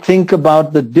to think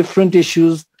about the different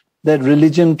issues that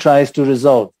religion tries to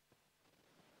resolve.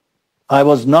 I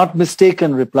was not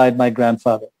mistaken, replied my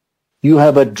grandfather. You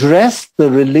have addressed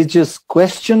the religious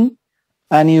question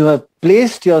and you have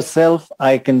placed yourself,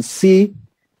 I can see,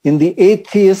 in the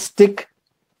atheistic,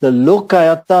 the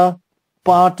Lokayata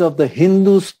part of the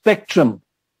Hindu spectrum.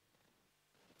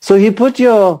 So he put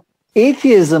your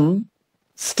atheism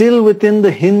still within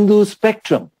the Hindu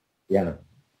spectrum. Yeah.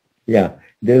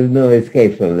 There's no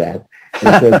escape from that.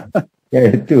 Because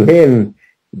to him,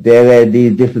 there were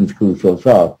these different schools of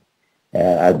thought,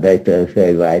 Advaita,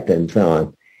 Shaivaita, and so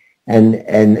on.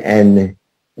 And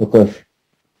of course,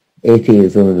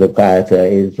 atheism,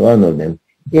 Lokayata, is one of them.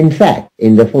 In fact,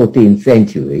 in the 14th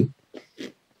century,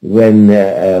 when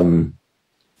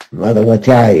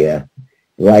Madhavacharya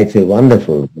writes a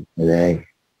wonderful book, and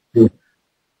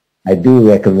I do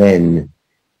recommend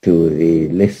to the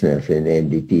listeners in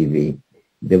NDTV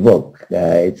the book.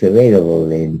 It's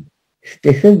available in,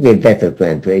 there should be a better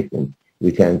translation,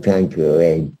 which I'm trying to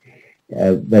arrange.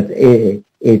 But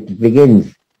it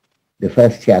begins, the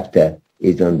first chapter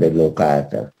is on the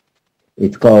Lokayata.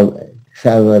 It's called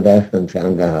Sarvadarshan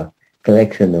Sangaha,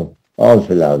 collection of all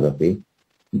philosophy,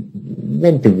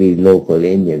 meant to be local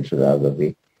Indian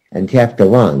philosophy. And chapter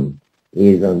 1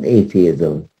 is on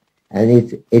atheism.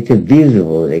 And it's a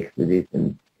beautiful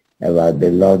exposition about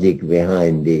the logic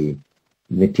behind the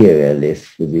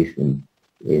materialist position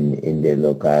in the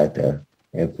Lokayata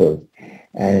approach.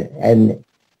 And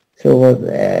so what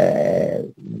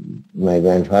my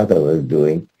grandfather was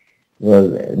doing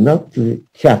was not to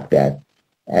chuck that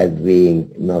as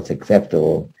being not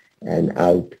acceptable and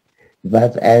out,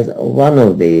 but as one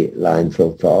of the lines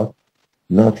of thought,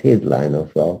 not his line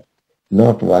of thought,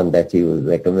 not one that he would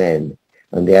recommend.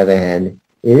 On the other hand,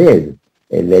 it is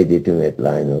a legitimate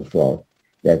line of thought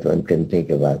that one can think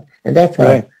about. And that's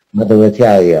how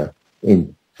Madhavacharya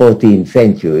in 14th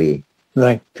century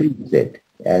treats it.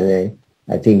 And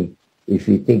I think if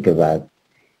you think about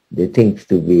the things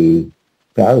to be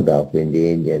proud of in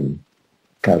the Indian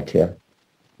culture,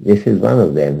 this is one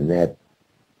of them, that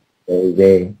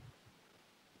the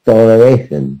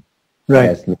toleration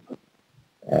that's not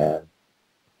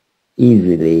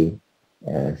easily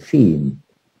seen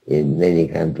in many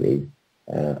countries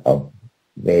of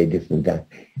very different times.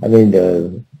 I mean,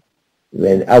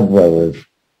 when Akbar was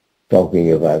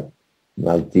talking about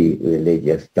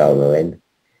multi-religious tolerance,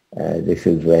 this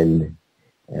is when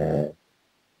in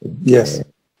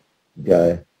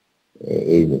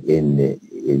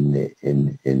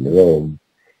Rome,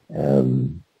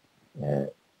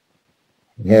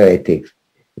 heretics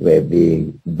were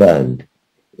being burned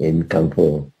in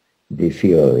Campo di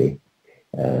Fiori.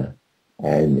 Uh,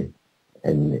 and,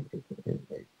 and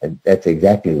and that's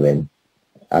exactly when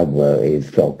Akbar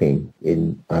is talking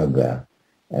in Agra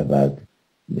about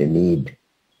the need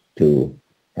to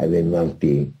have a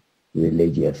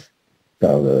multi-religious,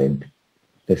 tolerant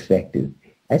perspective.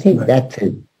 I think that's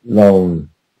a long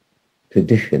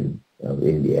tradition of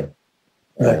India.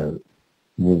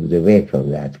 Moved away from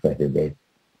that quite a bit.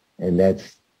 And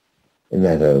that's a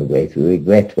matter of great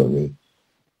regret for me.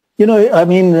 You know, I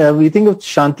mean, we think of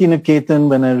Shanti Niketan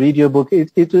when I read your book.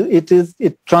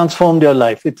 It transformed your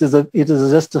life. It is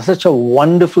just such a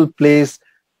wonderful place.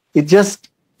 It just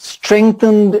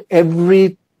strengthened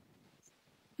every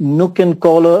nook and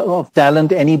corner of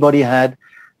talent anybody had.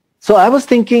 So I was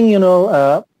thinking, you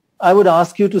know, I would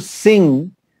ask you to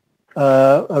sing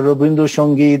a Rabindra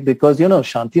Sangeet because, you know,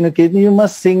 Shanti Niketan, you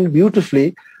must sing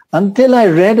beautifully. Until I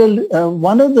read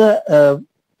one of the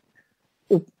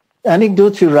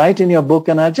anecdotes you write in your book,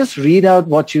 and I'll just read out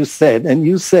what you said. And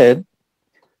you said,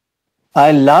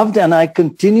 I loved and I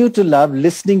continue to love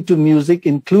listening to music,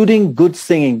 including good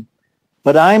singing,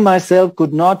 but I myself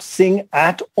could not sing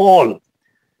at all.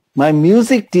 My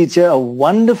music teacher, a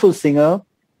wonderful singer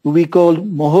who we called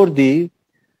Mohordi,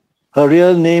 her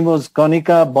real name was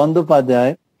Konika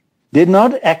Bandopadhyay, did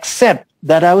not accept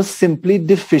that I was simply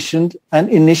deficient and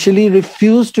initially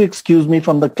refused to excuse me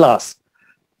from the class.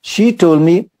 She told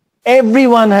me,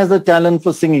 everyone has a talent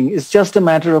for singing. It's just a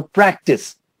matter of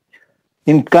practice.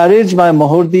 Encouraged by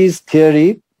Mohordi's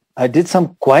theory, I did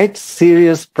some quite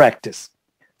serious practice.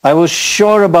 I was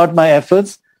sure about my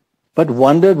efforts, but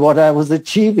wondered what I was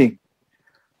achieving.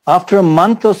 After a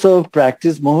month or so of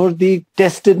practice, Mohordi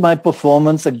tested my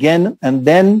performance again, and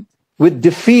then, with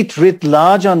defeat writ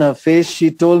large on her face,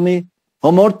 she told me,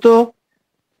 Amartya,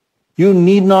 you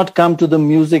need not come to the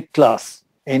music class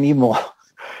anymore.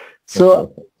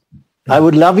 So I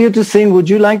would love you to sing. Would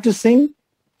you like to sing?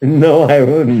 No, I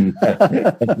wouldn't.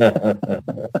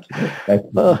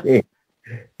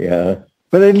 Yeah.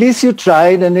 But at least you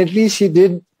tried, and at least she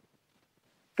did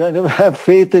kind of have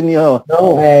faith in you.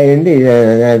 No, indeed.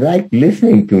 I like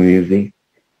listening to music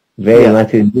very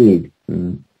much indeed.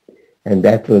 And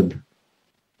that would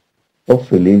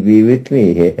hopefully be with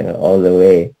me all the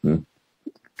way.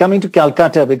 Coming to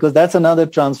Calcutta, because that's another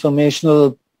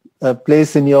transformational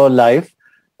place in your life.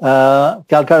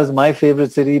 Calcutta is my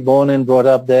favorite city, born and brought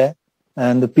up there.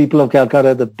 And the people of Calcutta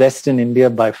are the best in India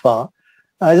by far.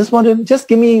 I just want to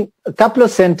give me a couple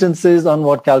of sentences on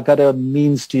what Calcutta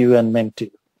means to you and meant to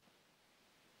you.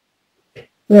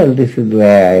 Well, this is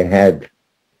where I had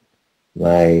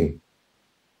my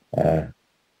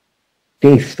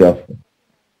taste of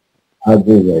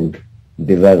argument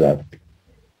developed,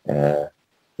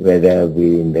 whether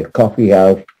we in the coffee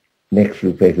house next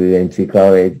to Presidency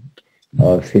College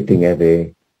or sitting at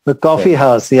the coffee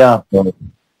house, yeah.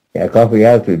 Yeah, coffee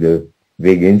house is a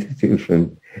big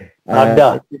institution.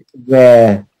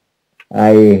 Where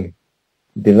I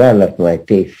developed my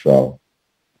taste for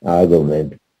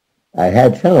argument. I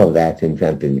had some of that in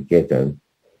Shanti Niketan,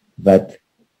 but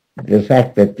the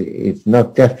fact that it's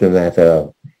not just a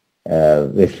matter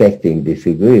of respecting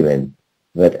disagreement,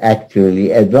 but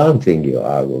actually advancing your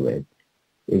argument.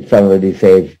 If somebody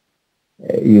says,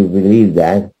 you believe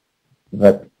that,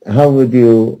 but how would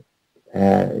you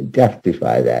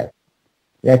justify that?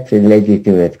 That's a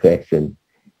legitimate question.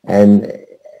 And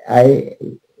I,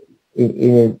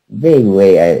 in a vague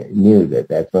way, I knew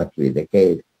that must be the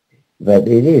case. But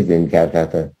it is in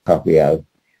Calcutta Coffee House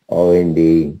or in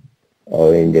the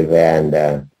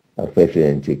veranda of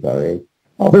Presidency College,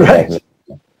 or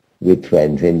with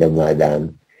friends in the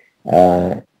Maidan.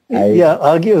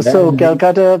 Argue. So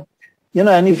Calcutta, you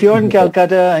know, and if you're in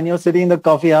Calcutta and you're sitting in the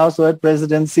coffee house or at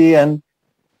Presidency, and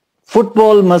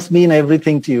football must mean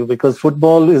everything to you because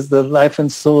football is the life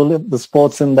and soul of the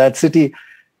sports in that city.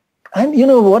 And you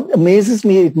know what amazes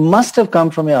me, it must have come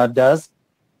from your addas,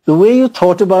 the way you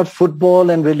thought about football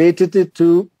and related it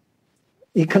to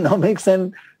economics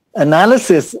and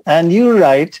analysis. And you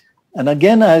write, and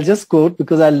again, I'll just quote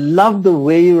because I love the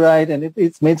way you write and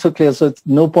it's made so clear. So it's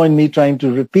no point me trying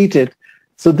to repeat it.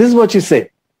 So this is what you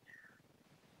say.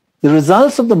 The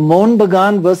results of the Mohun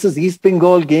Bagan versus East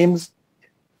Bengal games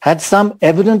had some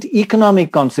evident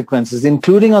economic consequences,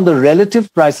 including on the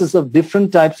relative prices of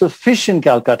different types of fish in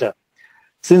Calcutta.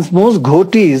 Since most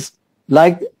Ghotis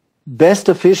like best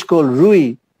a fish called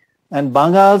Rui, and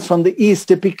Bangals from the east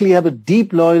typically have a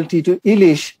deep loyalty to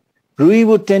Ilish, Rui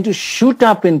would tend to shoot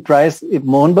up in price if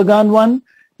Mohun Bagan won,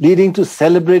 leading to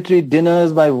celebratory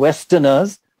dinners by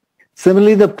Westerners.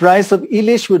 Similarly, the price of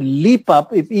Ilish would leap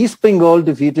up if East Bengal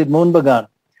defeated Mohun Bagan.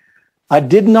 I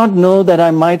did not know that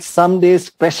I might someday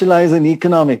specialize in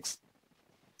economics.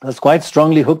 I was quite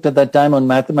strongly hooked at that time on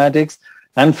mathematics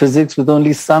and physics, with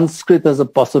only Sanskrit as a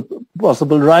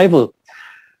possible rival.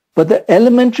 But the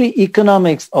elementary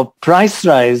economics of price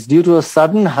rise due to a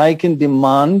sudden hike in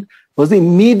demand was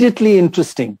immediately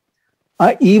interesting.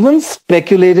 I even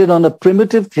speculated on a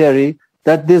primitive theory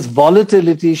that this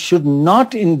volatility should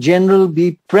not in general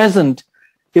be present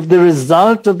if the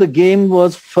result of the game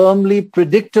was firmly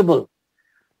predictable.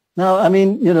 Now, I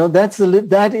mean,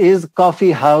 that is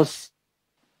coffee house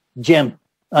gem.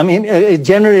 I mean, it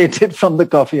generated from the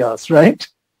coffee house, right?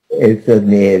 It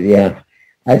certainly is, yeah.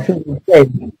 I should say,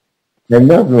 I'm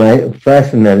not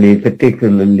personally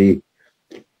particularly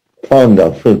fond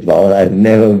of football. I've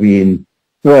never been.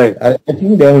 Right. I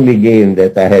think the only game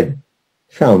that I had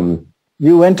some.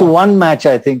 You went to one match,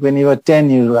 I think, when you were 10,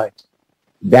 you're right.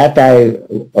 That I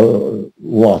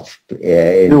watched.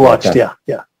 You watched, yeah.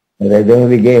 And the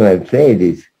only game I played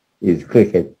is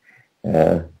cricket.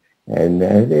 And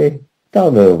a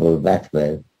tolerable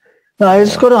batsman. Now, I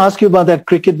just got to ask you about that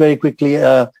cricket very quickly.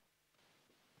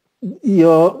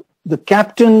 The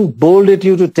captain bowled at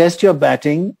you to test your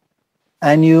batting,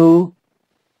 and you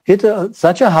hit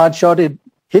such a hard shot, it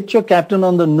hit your captain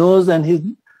on the nose, and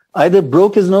he either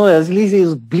broke his nose, or at least he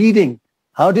was bleeding.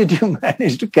 How did you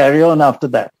manage to carry on after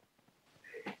that?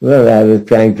 Well,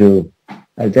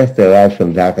 I just arrived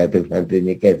from Dhaka to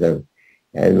Shantiniketan,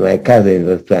 and my cousin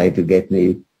was trying to get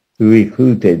me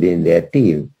recruited in their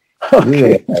team.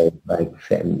 Okay. We were like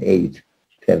 7, 8,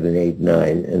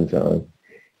 9, and so on.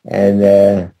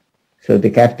 And so the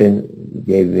captain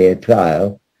gave me a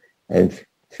trial and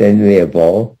sent me a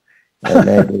ball, and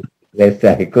I did the best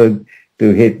I could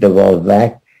to hit the ball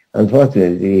back.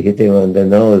 Unfortunately, he hit him on the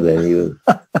nose, and he was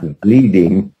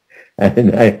bleeding.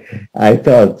 And I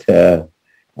thought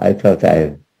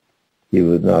he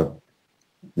would not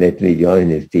let me join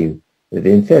his team. But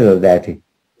instead of that,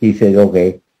 he said,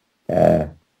 okay,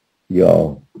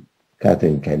 your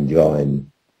cousin can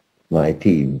join my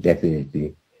team,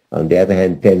 definitely. On the other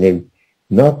hand, tell him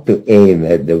not to aim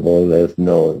at the bowler's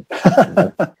nose.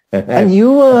 And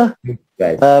you were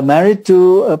married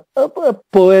to a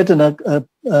poet and a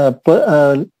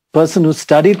person who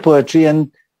studied poetry,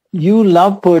 and you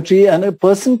love poetry, and a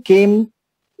person came,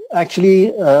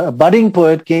 actually a budding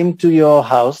poet came to your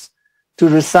house to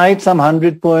recite some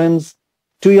 100 poems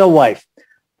to your wife.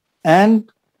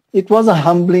 And it was a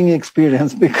humbling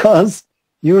experience because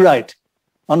you write,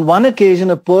 on one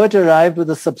occasion, a poet arrived with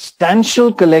a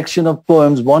substantial collection of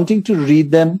poems, wanting to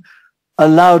read them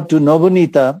aloud to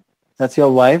Nobonita, that's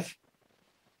your wife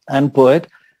and poet,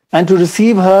 and to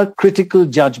receive her critical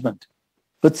judgment.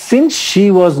 But since she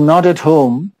was not at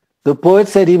home, the poet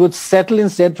said he would settle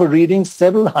instead for reading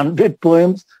several hundred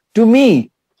poems to me.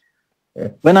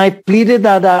 When I pleaded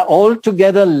that I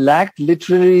altogether lacked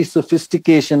literary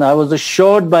sophistication, I was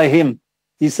assured by him,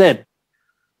 he said,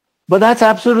 but that's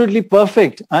absolutely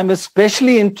perfect. I'm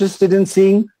especially interested in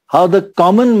seeing how the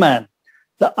common man,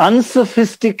 the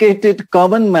unsophisticated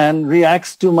common man,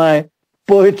 reacts to my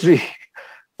poetry.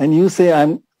 And you say,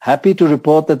 I'm happy to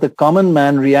report that the common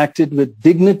man reacted with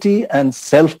dignity and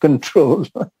self-control.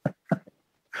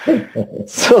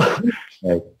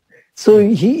 So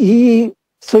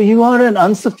you are an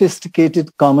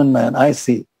unsophisticated common man, I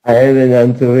see. I am an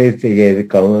unsophisticated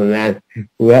common man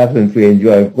who happens to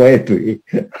enjoy poetry.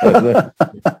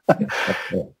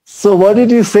 So what did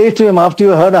you say to him after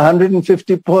you heard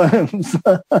 150 poems?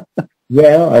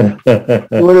 Well,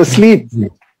 you were asleep.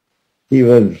 He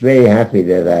was very happy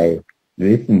that I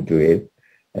listened to it,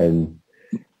 and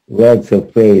words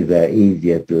of praise are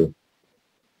easier to.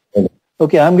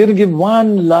 Okay, I'm going to give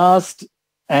one last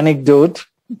anecdote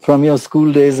from your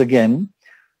school days again.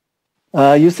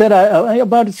 You said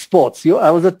about sports. I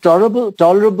was a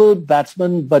tolerable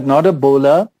batsman, but not a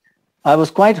bowler. I was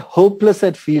quite hopeless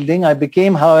at fielding. I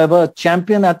became, however, a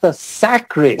champion at the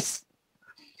sack race,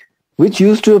 which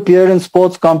used to appear in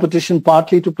sports competition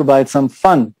partly to provide some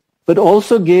fun, but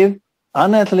also gave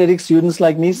unathletic students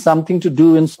like me something to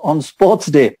do on sports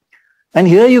day. And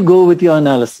here you go with your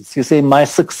analysis. You say, my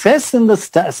success in the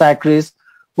sack race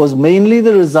was mainly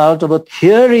the result of a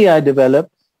theory I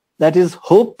developed that is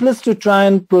hopeless to try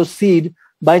and proceed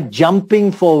by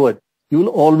jumping forward. You will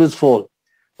always fall.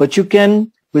 But you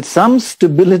can, with some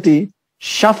stability,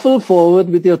 shuffle forward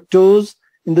with your toes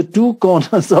in the two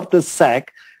corners of the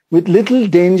sack with little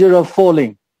danger of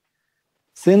falling.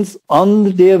 Since on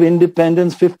the day of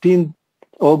independence, 15th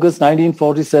August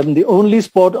 1947, the only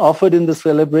sport offered in the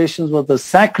celebrations was the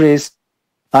sack race,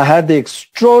 I had the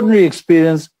extraordinary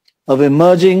experience of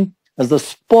emerging as the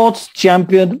sports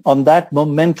champion on that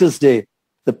momentous day.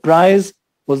 The prize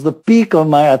was the peak of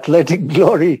my athletic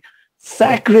glory,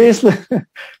 Sack race.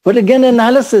 But again,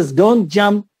 analysis, don't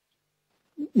jump.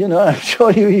 You know, I'm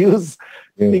sure you use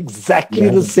exactly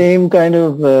the same kind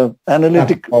of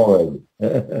analytic.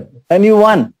 And you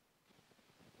won.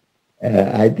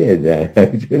 I did,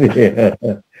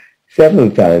 actually.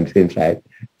 Several times, in fact.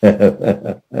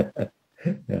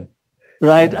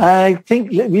 Right. I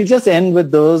think we'll just end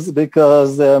with those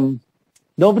because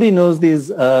nobody knows these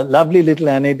lovely little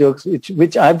anecdotes,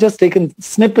 which I've just taken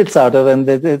snippets out of, and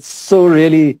it's so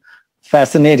really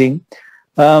fascinating.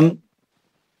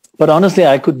 But honestly,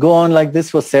 I could go on like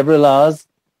this for several hours.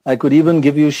 I could even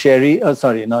give you sherry.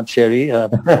 Sorry, not sherry,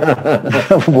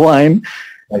 wine.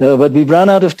 But we've run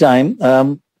out of time.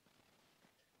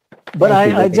 But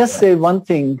I just say one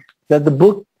thing, that the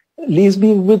book leaves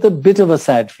me with a bit of a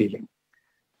sad feeling.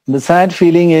 The sad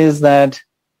feeling is that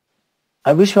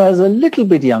I wish I was a little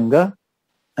bit younger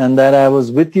and that I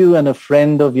was with you and a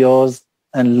friend of yours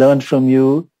and learned from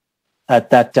you at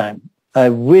that time. I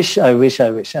wish.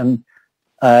 And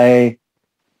I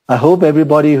hope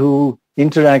everybody who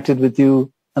interacted with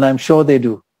you, and I'm sure they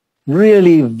do,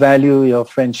 really value your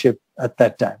friendship at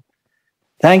that time.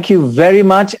 Thank you very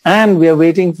much. And we are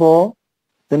waiting for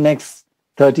the next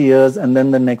 30 years and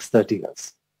then the next 30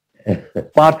 years.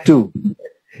 Part 2.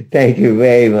 Thank you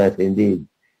very much indeed.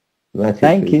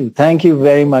 Thank you. Thank you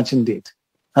very much indeed.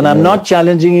 And I'm not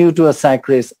challenging you to a sack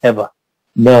race ever.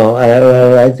 No,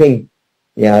 I think,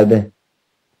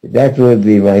 that would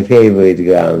be my favorite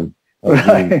ground.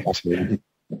 Right.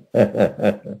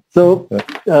 So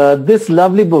this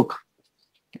lovely book,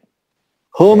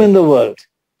 Home in the World,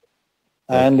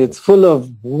 and it's full of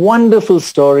wonderful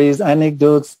stories,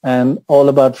 anecdotes, and all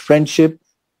about friendship.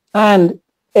 And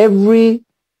every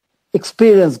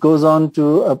experience goes on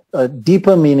to a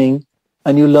deeper meaning,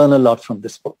 and you learn a lot from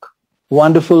this book.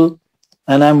 Wonderful.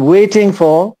 And I'm waiting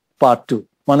for part 2.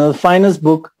 One of the finest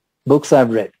books I've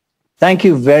read. Thank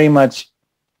you very much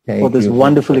for this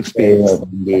wonderful experience.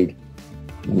 Indeed.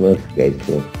 Most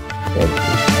grateful.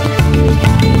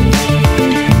 Thank you.